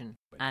tradition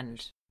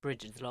and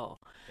Bridget's law.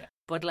 Yeah.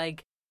 But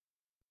like,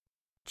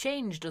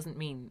 change doesn't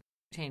mean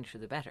change for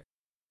the better.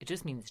 It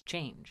just means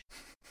change.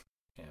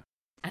 Yeah.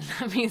 And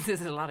that means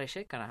there's a lot of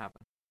shit gonna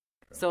happen.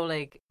 True. So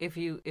like, if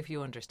you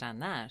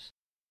understand that,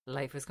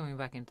 life is coming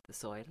back into the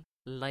soil,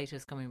 light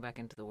is coming back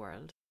into the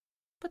world,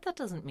 but that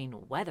doesn't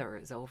mean weather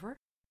is over.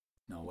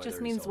 No, it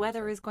just means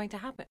weather is going to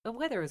happen.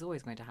 Weather is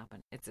always going to happen.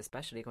 It's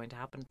especially going to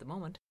happen at the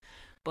moment.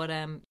 But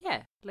it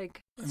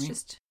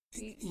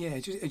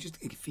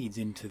feeds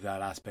into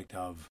that aspect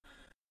of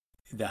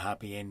the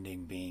happy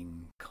ending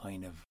being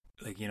kind of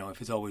like, you know,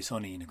 if it's always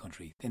sunny in a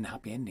country, then the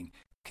happy ending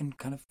can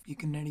kind of, you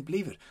can nearly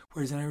believe it.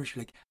 Whereas in Irish,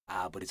 you're like,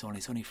 but it's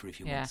only sunny for a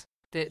few months.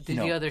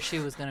 The other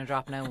shoe was going to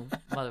drop now,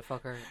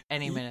 motherfucker,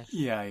 any minute.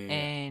 Yeah.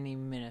 Any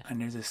minute. And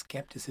there's a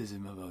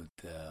skepticism about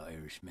the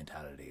Irish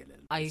mentality a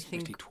little bit. I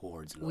think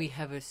towards love. We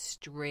have a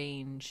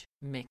strange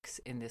mix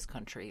in this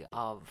country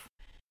of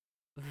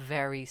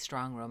very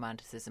strong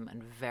romanticism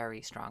and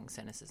very strong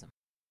cynicism.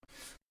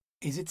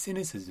 Is it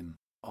cynicism,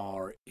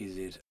 or is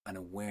it an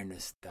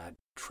awareness that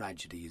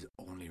tragedy is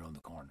only around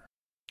the corner?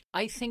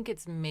 I think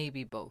it's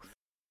maybe both.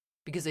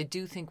 Because I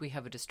do think we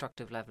have a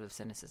destructive level of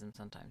cynicism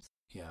sometimes.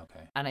 Yeah,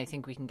 okay. And I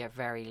think we can get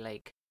very,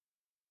 like,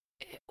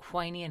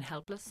 whiny and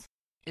helpless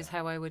is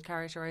how I would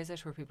characterise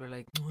it, where people are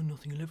like, oh,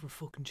 nothing will ever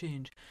fucking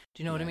change.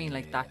 Do you know what I mean?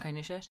 Like that kind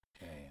of shit.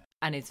 Yeah.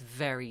 And it's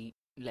very,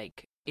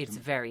 like, it's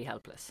very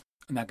helpless.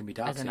 And that can be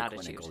toxic as an attitude.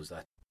 when it goes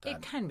that.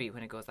 It can be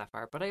when it goes that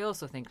far. But I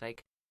also think,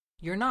 like,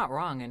 you're not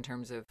wrong in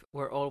terms of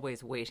we're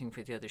always waiting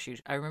for the other shoe.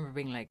 I remember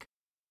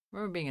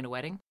being in a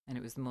wedding, and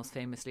it was the most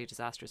famously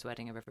disastrous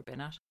wedding I've ever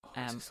been at.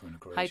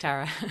 Hi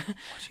Tara.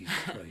 Jesus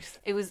Christ.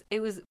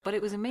 But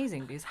it was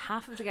amazing because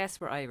half of the guests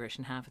were Irish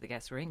and half of the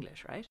guests were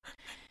English, right?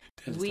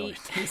 Tell the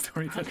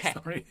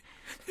story.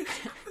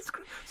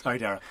 Sorry,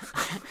 Tara.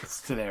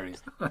 It's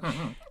hilarious.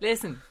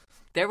 Listen,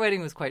 their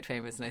wedding was quite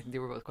famous, and I think they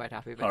were both quite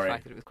happy about the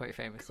fact that it was quite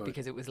famous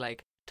because it was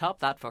like, top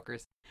that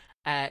fuckers.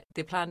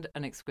 They planned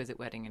an exquisite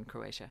wedding in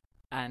Croatia,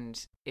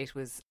 and it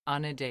was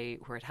on a day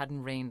where it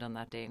hadn't rained on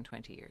that day in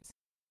 20 years.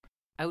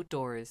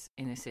 Outdoors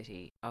in a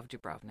city of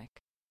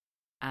Dubrovnik.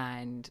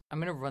 And I'm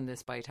going to run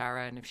this by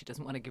Tara, and if she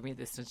doesn't want to give me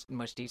this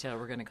much detail,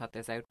 we're going to cut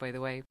this out, by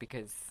the way,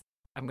 because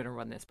I'm going to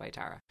run this by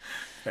Tara.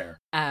 Fair.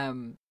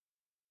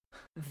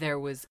 There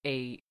was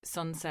a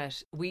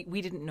sunset. We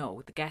didn't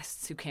know. The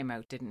guests who came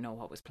out didn't know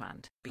what was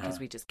planned because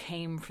we just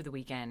came for the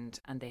weekend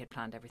and they had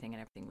planned everything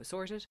and everything was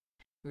sorted.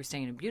 We were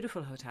staying in a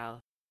beautiful hotel.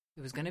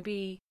 It was going to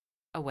be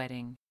a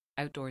wedding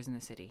outdoors in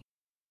the city.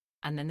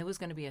 And then there was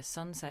going to be a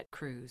sunset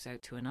cruise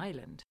out to an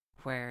island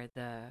where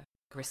the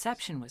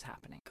reception was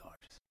happening,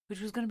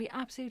 which was going to be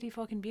absolutely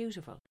fucking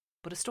beautiful.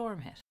 But a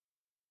storm hit.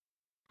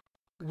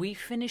 We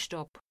finished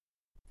up.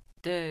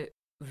 The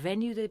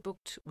venue they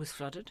booked was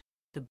flooded.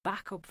 The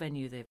backup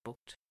venue they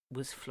booked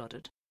was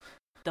flooded.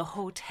 The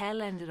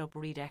hotel ended up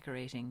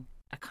redecorating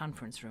a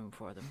conference room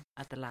for them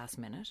at the last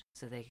minute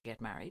so they could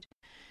get married.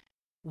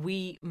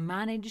 We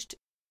managed,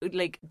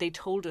 like, they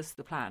told us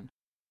the plan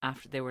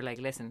after. They were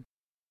like, listen,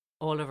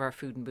 all of our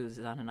food and booze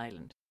is on an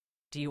island.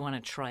 Do you want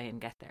to try and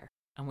get there?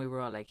 And we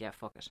were all like, yeah,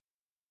 fuck it.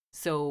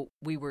 So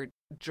we were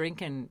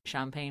drinking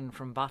champagne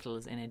from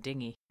bottles in a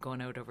dinghy going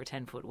out over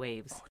 10-foot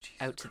waves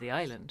out to the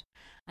island.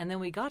 And then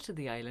we got to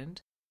the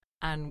island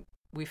and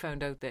we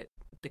found out that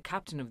the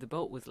captain of the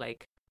boat was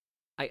like,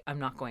 I'm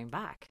not going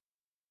back.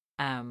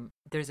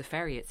 There's a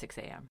ferry at 6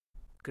 a.m.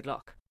 Good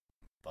luck.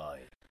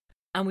 Bye.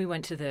 And we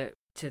went to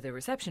the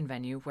reception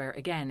venue where,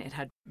 again,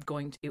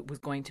 it was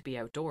going to be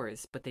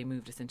outdoors, but they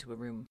moved us into a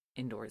room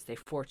indoors. They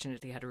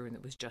fortunately had a room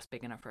that was just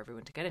big enough for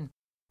everyone to get in.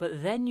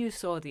 But then you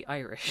saw the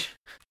Irish.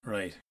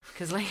 Right.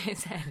 Because like I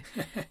said,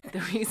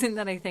 the reason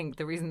that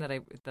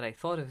I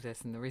thought of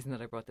this and the reason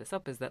that I brought this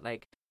up is that,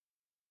 like,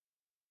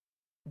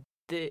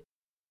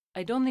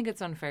 I don't think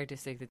it's unfair to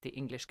say that the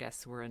English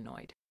guests were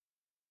annoyed.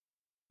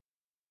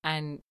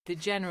 And the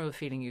general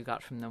feeling you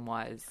got from them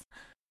was,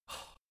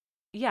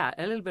 yeah,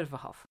 a little bit of a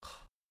huff.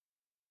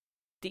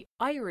 The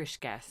Irish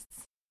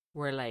guests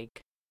were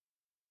like,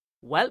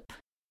 welp,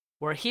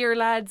 we're here,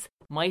 lads,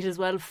 might as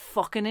well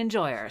fucking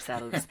enjoy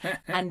ourselves.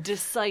 And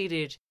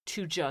decided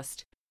to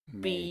just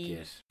make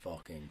it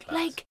fucking class.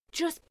 Like,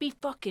 just be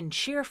fucking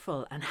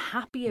cheerful and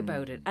happy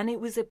about it. And it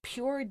was a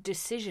pure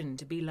decision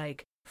to be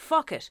like,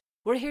 fuck it,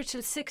 we're here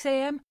till 6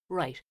 a.m,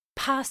 right,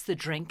 pass the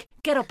drink,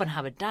 get up and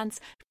have a dance,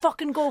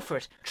 fucking go for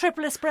it.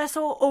 Triple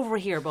espresso over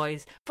here,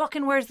 boys.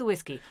 Fucking where's the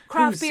whiskey?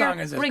 Craft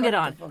beer, bring it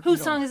on.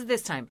 Whose song is it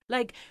this time?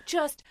 Like,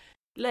 just,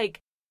 like,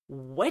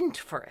 went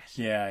for it.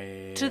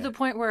 Yeah. To the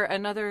point where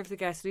another of the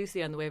guests,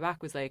 Lucy, on the way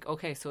back was like,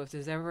 okay, so if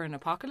there's ever an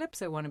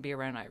apocalypse, I want to be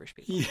around Irish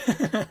people.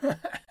 Yeah.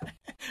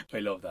 I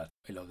love that.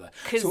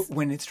 So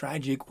when it's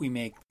tragic, we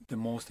make the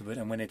most of it,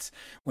 and when it's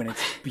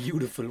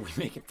beautiful, we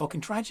make it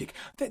fucking tragic.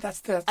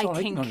 That's all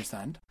I can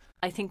understand.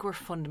 I think we're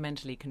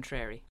fundamentally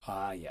contrary.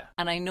 Yeah.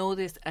 And I know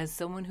this as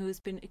someone who has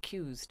been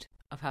accused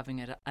of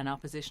having an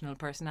oppositional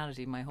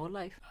personality my whole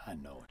life.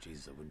 No,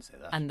 Jesus, I wouldn't say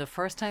that. And the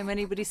first time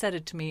anybody said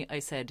it to me, I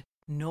said,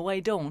 no, I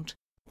don't.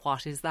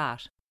 What is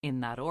that?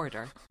 In that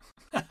order.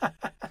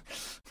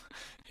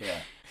 Yeah.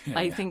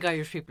 I think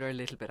Irish people are a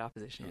little bit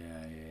oppositional.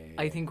 Yeah.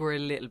 I think we're a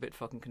little bit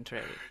fucking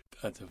contrary.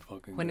 That's a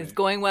fucking When great. it's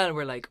going well,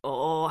 we're like,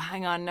 oh,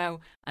 hang on now.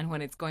 And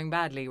when it's going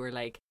badly, we're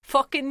like,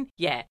 fucking,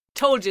 yeah,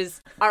 told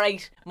yous. All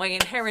right, my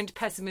inherent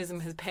pessimism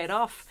has paid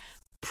off.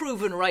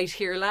 Proven right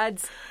here,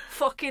 lads.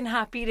 Fucking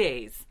happy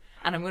days.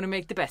 And I'm going to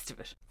make the best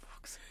of it.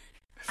 Fuck's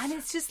sake. And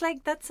it's just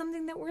like, that's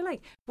something that we're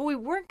like, but we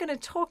weren't going to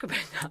talk about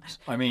that.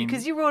 I mean,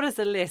 because you wrote us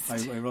a list.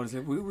 I wrote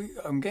it.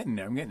 I'm getting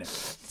there.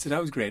 So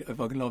that was great. I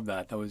fucking love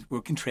that.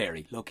 We're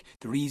contrary. Look,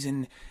 the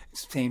reason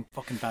St.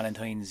 fucking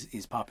Valentine's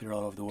is popular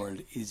all over the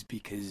world is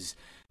because,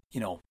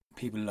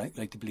 people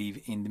like to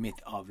believe in the myth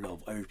of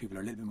love. Irish people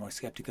are a little bit more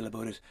sceptical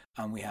about it,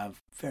 and we have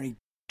very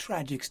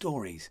tragic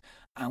stories,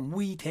 and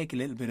we take a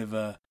little bit of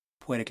a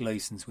poetic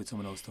license with some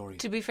of those stories.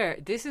 To be fair,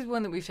 this is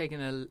one that we've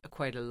taken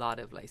quite a lot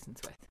of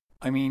license with.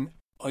 I mean,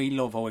 I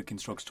love how I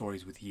construct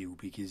stories with you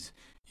because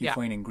you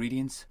find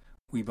ingredients,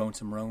 we bounce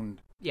them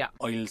around. Yeah.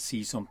 I'll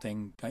see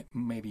something that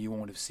maybe you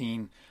won't have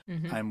seen,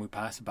 and we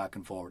pass it back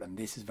and forward. And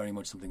this is very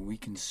much something we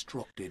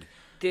constructed.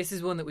 This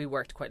is one that we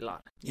worked quite a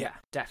lot. Yeah,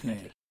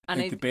 definitely. Yeah.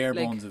 And the bare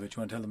bones of it.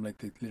 You want to tell them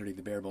literally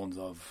the bare bones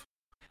of...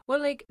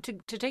 Well,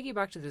 to take you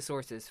back to the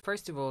sources,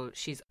 first of all,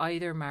 she's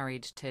either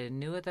married to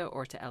Nuada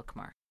or to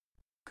Elkmar.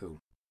 Cool.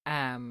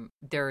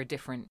 There are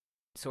different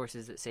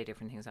sources that say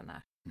different things on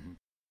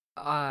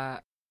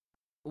that.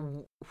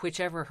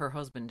 Whichever her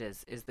husband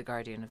is the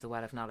guardian of the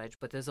Well of Knowledge,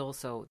 but there's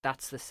also,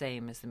 that's the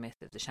same as the myth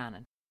of the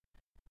Shannon,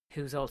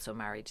 who's also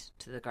married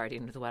to the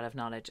guardian of the Well of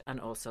Knowledge, and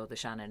also the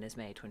Shannon is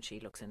made when she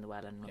looks in the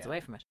well and runs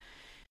away from it.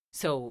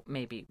 So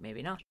maybe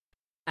not.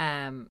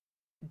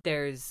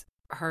 There's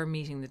her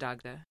meeting the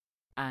Dagda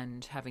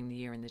and having the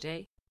year and the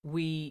day.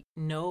 We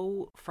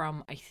know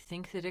from, I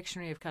think, the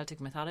Dictionary of Celtic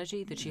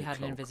Mythology that she had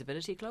an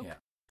invisibility cloak. Yeah.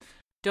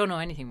 Don't know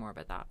anything more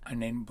about that.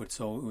 And then,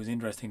 so it was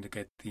interesting to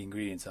get the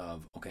ingredients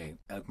of, okay,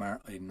 Elkmar,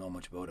 I didn't know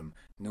much about him.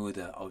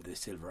 Nuada of the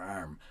Silver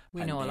Arm.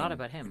 We know a lot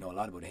about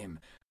him.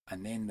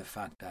 And then the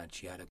fact that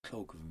she had a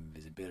cloak of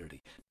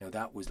invisibility. Now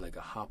that was like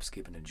a hop,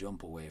 skip and a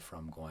jump away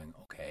from going,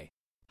 okay,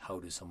 how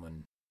does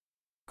someone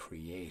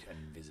create an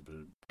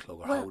invisible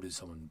cloak, or how does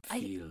someone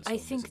feel I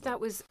think that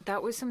was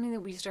something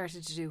that we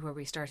started to do, where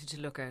we started to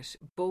look at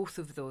both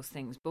of those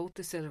things, both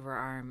the silver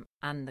arm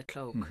and the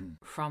cloak,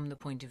 from the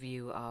point of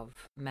view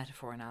of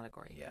metaphor and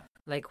allegory. Yeah.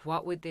 Like,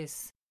 what would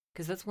this...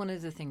 Because that's one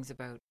of the things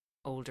about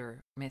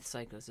older myth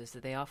cycles, is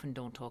that they often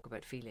don't talk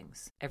about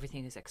feelings.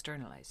 Everything is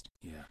externalized.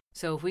 Yeah.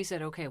 So if we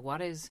said, okay,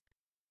 what is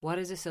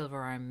a silver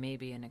arm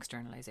maybe an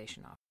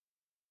externalization of?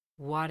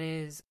 What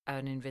is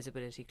an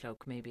invisibility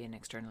cloak maybe an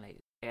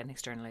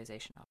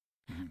externalization of?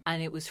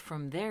 And it was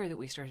from there that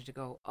we started to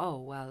go, oh,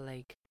 well,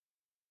 like,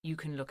 you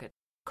can look at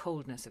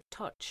coldness of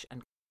touch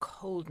and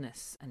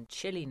coldness and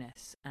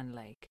chilliness and,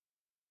 like,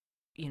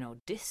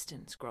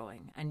 distance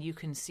growing, and you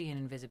can see an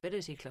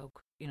invisibility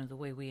cloak. The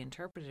way we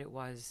interpreted it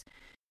was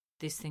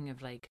this thing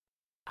of, like,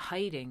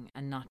 hiding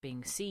and not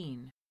being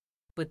seen,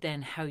 but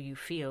then how you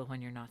feel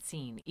when you're not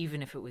seen,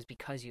 even if it was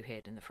because you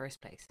hid in the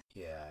first place.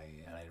 Yeah,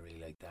 and I really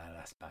like that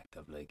aspect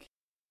of, like,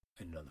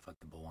 the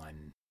fact that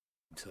Boann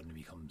suddenly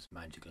becomes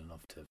magical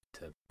enough to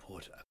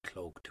put a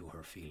cloak to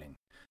her feeling.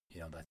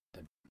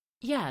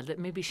 That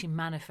maybe she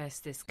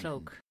manifests this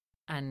cloak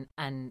and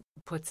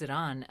puts it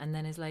on, and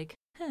then is like,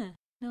 no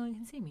one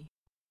can see me.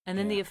 And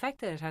then the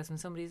effect that it has when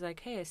somebody's like,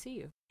 hey, I see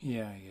you.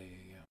 Yeah.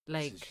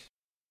 Like,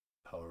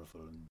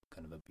 powerful and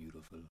kind of a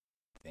beautiful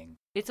thing.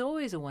 It's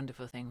always a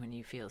wonderful thing when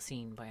you feel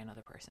seen by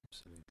another person.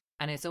 Absolutely.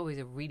 And it's always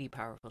a really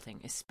powerful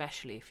thing,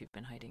 especially if you've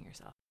been hiding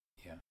yourself.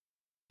 Yeah.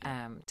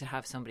 To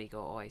have somebody go,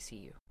 oh, I see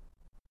you.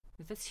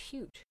 That's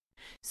huge.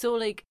 So,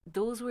 like,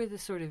 those were the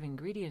sort of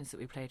ingredients that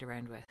we played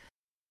around with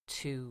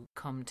to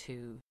come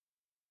to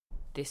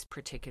this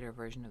particular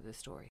version of the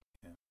story.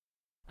 Yeah.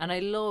 And I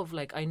love,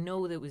 like, I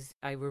know that was,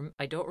 I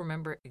don't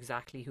remember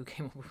exactly who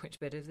came up with which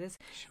bit of this,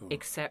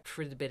 except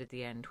for the bit at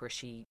the end where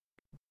she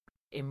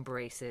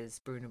embraces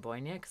Bruna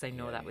Boyne, because I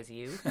know that was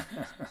you.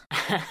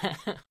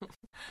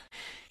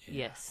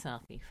 Yes,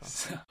 Safi.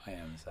 I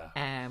am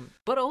Safi.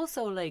 But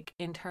also, like,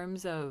 in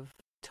terms of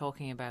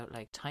talking about,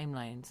 like,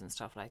 timelines and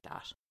stuff like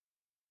that,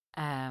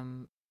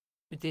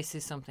 this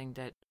is something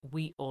that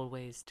we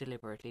always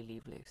deliberately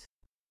leave loose,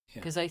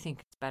 because I think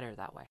it's better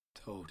that way.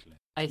 Totally.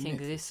 I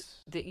think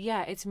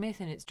it's myth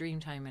and it's dream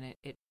time, and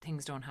it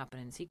things don't happen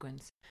in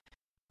sequence.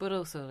 But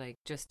also, like,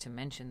 just to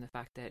mention the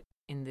fact that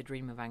in the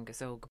Dream of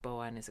Angus Og,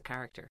 Boann is a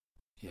character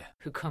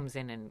who comes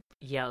in and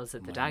yells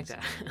at the Dagda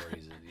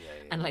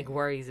and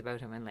worries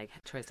about him and, like,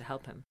 tries to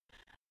help him.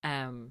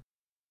 And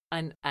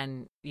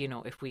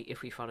if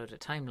we followed a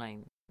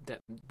timeline, that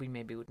we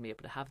maybe wouldn't be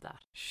able to have that.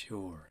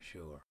 Sure.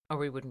 Or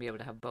we wouldn't be able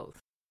to have both.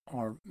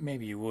 Or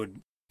maybe you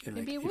would,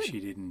 if she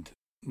didn't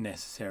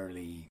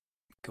necessarily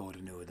go to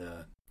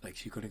Nuada. Like,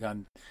 she could have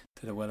gone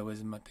to the Well of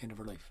Wisdom at the end of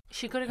her life.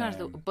 She could have gone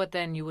to but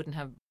then you wouldn't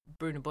have,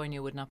 Bruna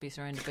Boyne would not be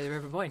surrounded by the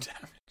River Boyne. Damn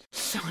it.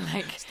 So,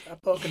 like,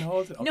 that fucking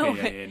holds it.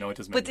 Okay, no, it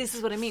doesn't. But this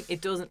is what I mean.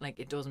 It doesn't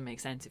make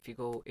sense if you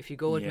go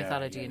with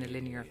mythology in a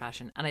linear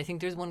fashion. And I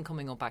think there's one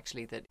coming up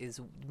actually that is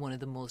one of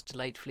the most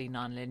delightfully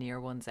non-linear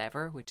ones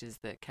ever, which is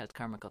the Celt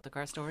Karma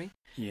Uthgar story.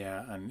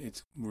 Yeah, and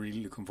it's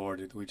really looking forward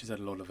to it. We just had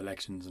a lot of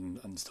elections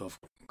and stuff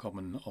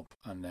coming up,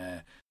 and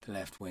the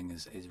left wing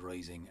is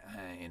rising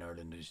in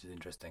Ireland, which is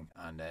interesting.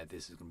 And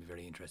this is going to be a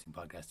very interesting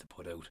podcast to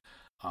put out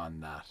on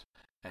that.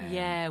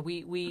 Yeah,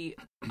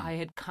 I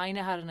had kind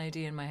of had an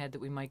idea in my head that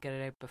we might get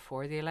it out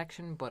before the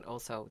election, but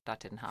also that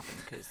didn't happen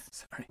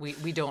because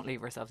we don't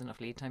leave ourselves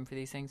enough lead time for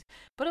these things.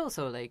 But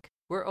also, like,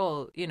 we're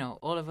all,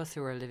 all of us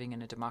who are living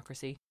in a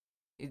democracy,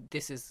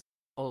 this is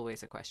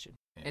always a question.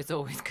 Yeah. It's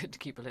always good to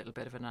keep a little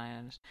bit of an eye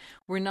on it.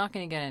 We're not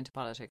going to get into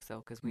politics,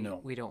 though, because we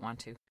don't want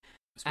to.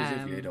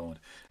 Specifically, I don't.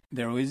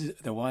 There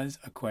was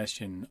a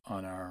question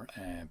on our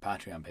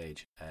Patreon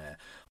page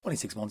only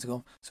 6 months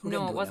ago. So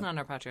no, it wasn't on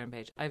our Patreon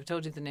page. I've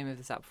told you the name of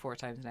this app 4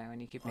 times now,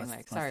 and you keep being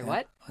like, "Sorry,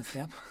 what?" What's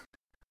the app?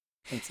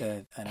 It's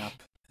an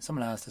app.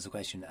 Someone asked us a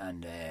question,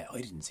 and I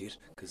didn't see it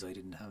because I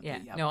didn't have the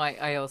app. No,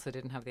 I also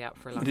didn't have the app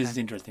for a long time. This is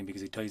interesting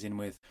because it ties in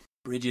with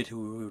Bridget,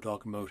 who we were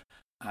talking about,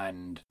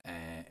 and do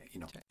you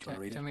want to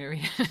read it? Do you want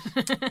me to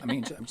read it? I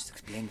mean, I'm just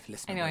explaining to the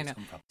listener I know.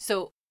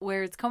 So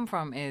where it's come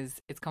from is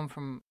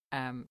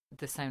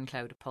the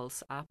SoundCloud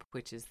Pulse app,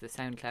 which is the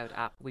SoundCloud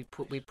app. We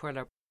put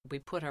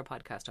our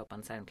podcast up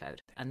on SoundCloud,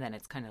 and then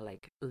it's kind of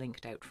like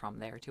linked out from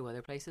there to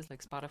other places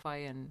like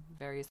Spotify and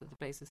various other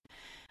places.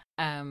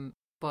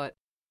 But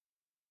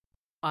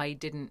I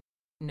didn't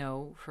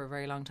know for a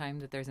very long time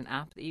that there's an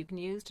app that you can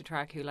use to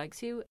track who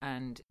likes you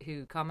and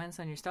who comments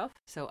on your stuff.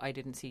 So I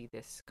didn't see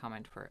this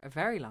comment for a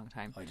very long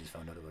time. I just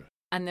found out about it.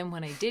 And then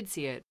when I did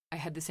see it, I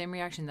had the same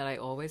reaction that I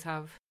always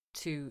have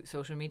to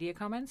social media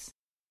comments,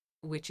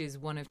 which is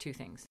one of two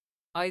things.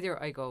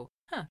 Either I go,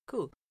 huh,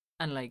 cool,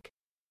 and like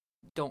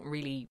don't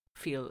really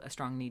feel a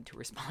strong need to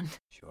respond.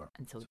 Sure.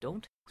 And so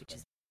don't, which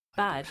is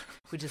bad,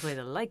 which is why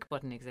the like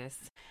button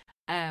exists.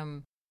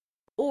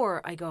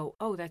 Or I go,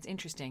 oh, that's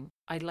interesting.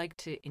 I'd like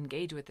to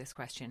engage with this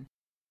question,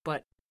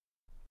 but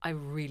I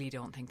really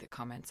don't think that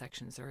comment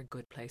sections are a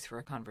good place for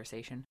a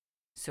conversation.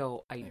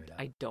 So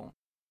I don't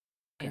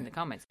in the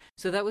comments.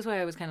 So that was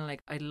why I was kind of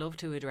like, I'd love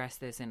to address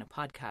this in a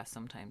podcast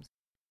sometimes.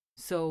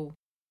 So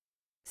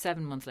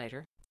 7 months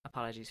later,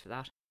 apologies for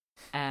that,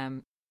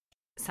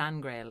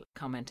 Sangrail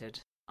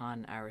commented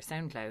on our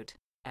SoundCloud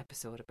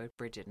episode about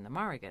Bridget and the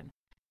Morrigan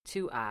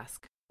to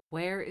ask,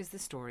 where is the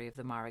story of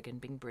the Morrigan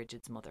being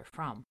Bridget's mother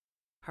from?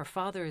 Her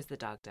father is the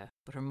Dagda,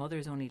 but her mother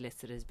is only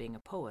listed as being a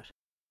poet.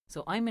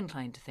 So I'm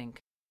inclined to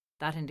think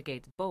that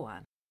indicates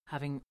Boann,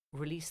 having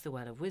released the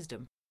Well of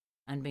Wisdom,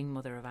 and being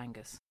mother of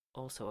Angus,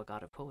 also a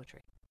god of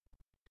poetry.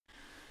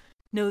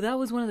 No, that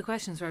was one of the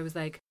questions where I was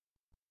like,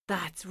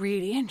 that's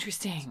really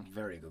interesting. It's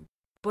very good.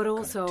 But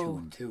also, kind of 2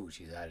 and 2,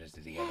 she's added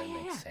it together.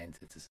 It makes sense.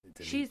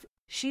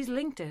 She's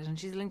linked it, and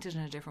she's linked it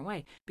in a different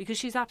way, because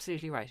she's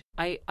absolutely right.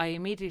 I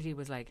immediately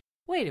was like,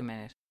 wait a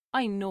minute,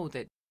 I know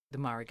that the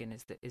Morrigan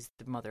is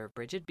the mother of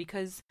Bridget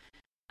because,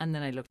 and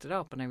then I looked it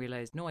up and I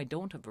realised, no, I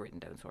don't have a written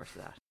down source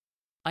of that.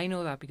 I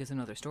know that because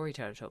another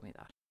storyteller told me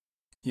that.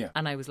 Yeah.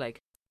 And I was like,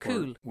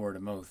 cool. Word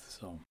of mouth,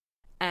 so.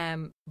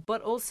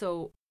 But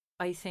also,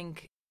 I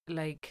think,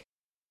 like,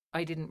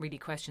 I didn't really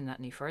question that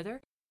any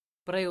further,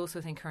 but I also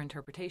think her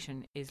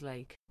interpretation is,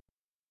 like,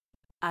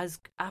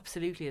 as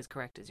absolutely as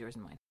correct as yours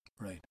and mine.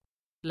 Right.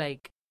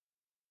 Like,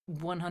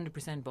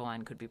 100%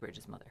 Boann could be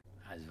Bridget's mother.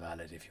 As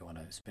valid if you want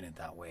to spin it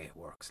that way, it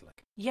works.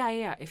 Like.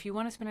 Yeah. If you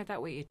want to spin it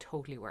that way, it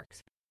totally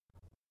works.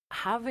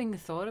 Having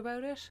thought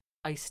about it,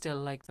 I still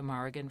like the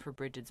Morrigan for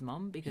Bridget's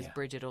mum because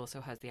Bridget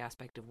also has the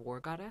aspect of war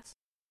goddess.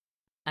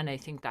 And I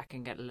think that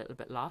can get a little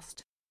bit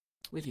lost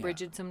with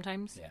Bridget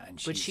sometimes. Yeah,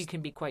 but she can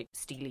be quite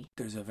steely.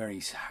 There's a very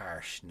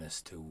harshness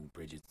to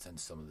Bridget, and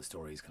some of the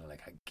stories kind of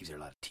like gives her a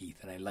lot of teeth.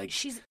 And I like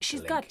she's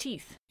got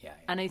teeth. Yeah.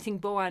 And I think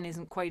Boann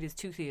isn't quite as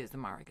toothy as the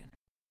Morrigan.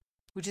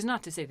 Which is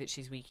not to say that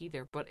she's weak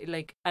either, but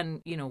like,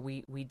 and you know,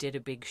 we did a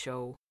big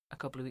show a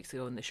couple of weeks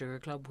ago in the Sugar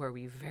Club where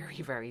we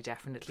very, very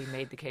definitely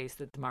made the case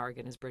that the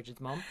Morrigan is Bridget's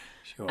mum,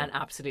 and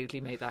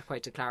absolutely made that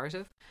quite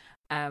declarative.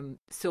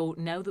 So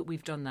now that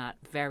we've done that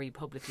very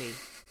publicly,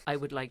 I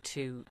would like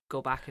to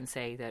go back and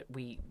say that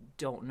we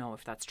don't know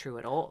if that's true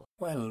at all.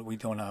 Well, we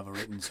don't have a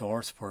written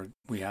source for it.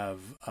 We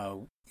have,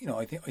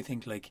 I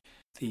think like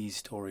these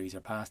stories are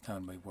passed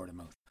down by word of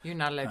mouth. You're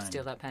not allowed to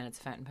steal that pen. It's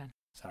a fountain pen.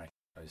 Sorry.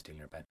 I was stealing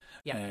your pen.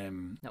 Yeah.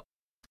 No.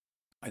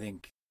 I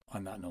think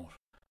on that note.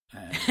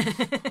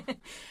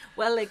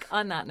 Well, like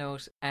on that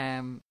note,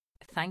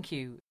 thank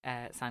you,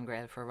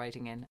 Sangrail, for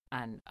writing in,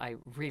 and I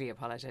really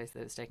apologise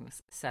that it's taken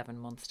us 7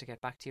 months to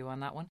get back to you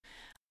on that one.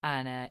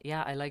 And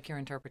I like your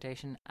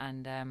interpretation,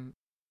 and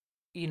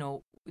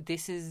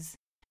this is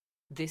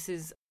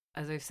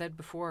as I've said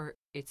before,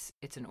 it's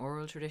an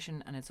oral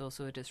tradition and it's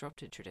also a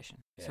disrupted tradition.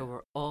 Yeah. So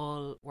we're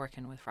all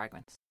working with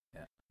fragments.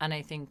 Yeah. And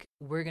I think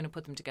we're going to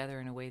put them together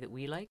in a way that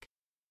we like.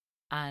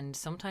 And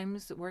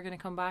sometimes we're going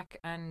to come back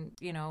and,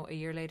 a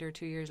year later,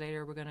 2 years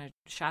later, we're going to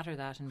shatter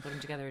that and put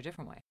them together a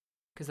different way.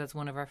 Because that's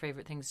one of our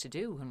favourite things to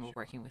do when we're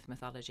working with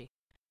mythology.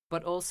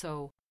 But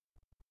also,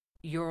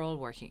 you're all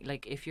working.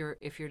 Like, if you're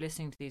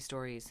listening to these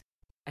stories,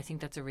 I think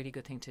that's a really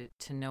good thing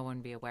to know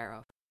and be aware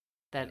of.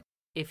 That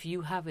if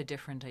you have a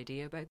different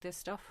idea about this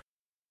stuff,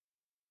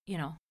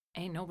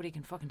 ain't nobody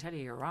can fucking tell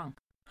you you're wrong.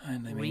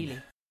 Really.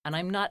 And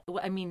I'm not,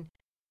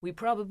 we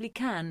probably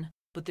can,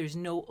 but there's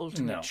no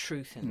ultimate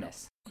truth in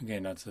this.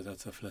 again, that's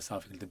a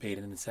philosophical debate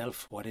in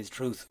itself. What is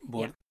truth?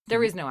 But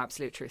there is no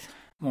absolute truth.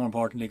 more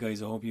importantly,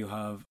 guys, I hope you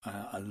have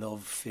a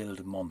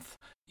love-filled month.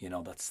 You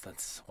know,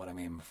 that's what I'm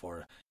aiming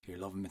for. If you're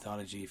loving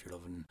mythology, if you're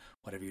loving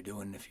whatever you're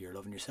doing, if you're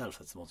loving yourself,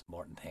 that's the most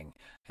important thing.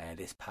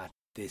 This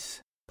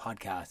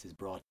podcast is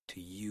brought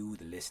to you,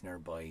 the listener,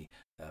 by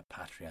the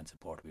Patreon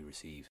support we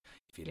receive.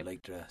 If you'd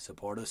like to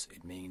support us,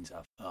 it means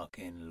a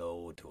fucking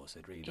load to us.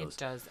 It really does. It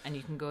does. And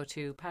you can go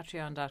to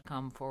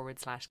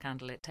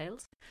patreon.com/candlelit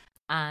tales,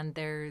 and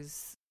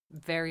there's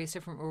various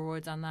different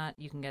rewards on that.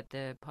 You can get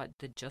the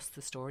Just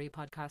the Story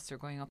podcasts are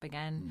going up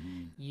again.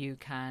 Mm-hmm. You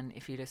can,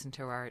 if you listen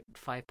to our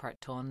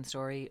 5-part Tone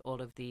story,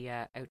 all of the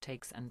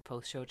outtakes and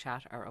post-show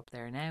chat are up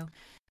there now.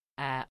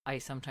 I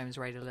sometimes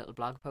write a little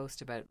blog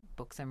post about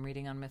books I'm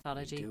reading on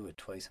mythology. You do it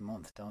twice a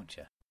month, don't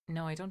you?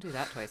 No, I don't do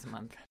that twice a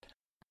month.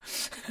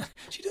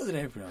 She does it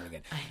every now and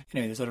again.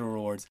 Anyway, there's other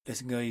rewards.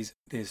 Listen, guys,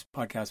 this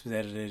podcast was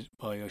edited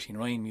by Oisín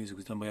Ryan. Music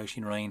was done by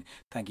Oisín Ryan.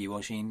 Thank you,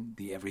 Oisín,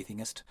 the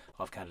everythingist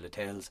of Candlelit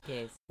Tales.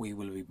 Yes. We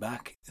will be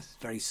back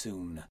very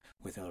soon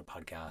with another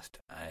podcast.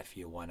 If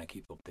you want to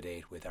keep up to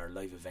date with our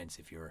live events,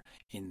 if you're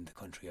in the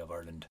country of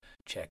Ireland,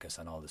 check us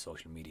on all the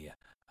social media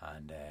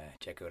and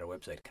check out our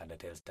website,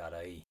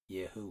 candlelit-tales.ie.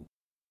 Yahoo!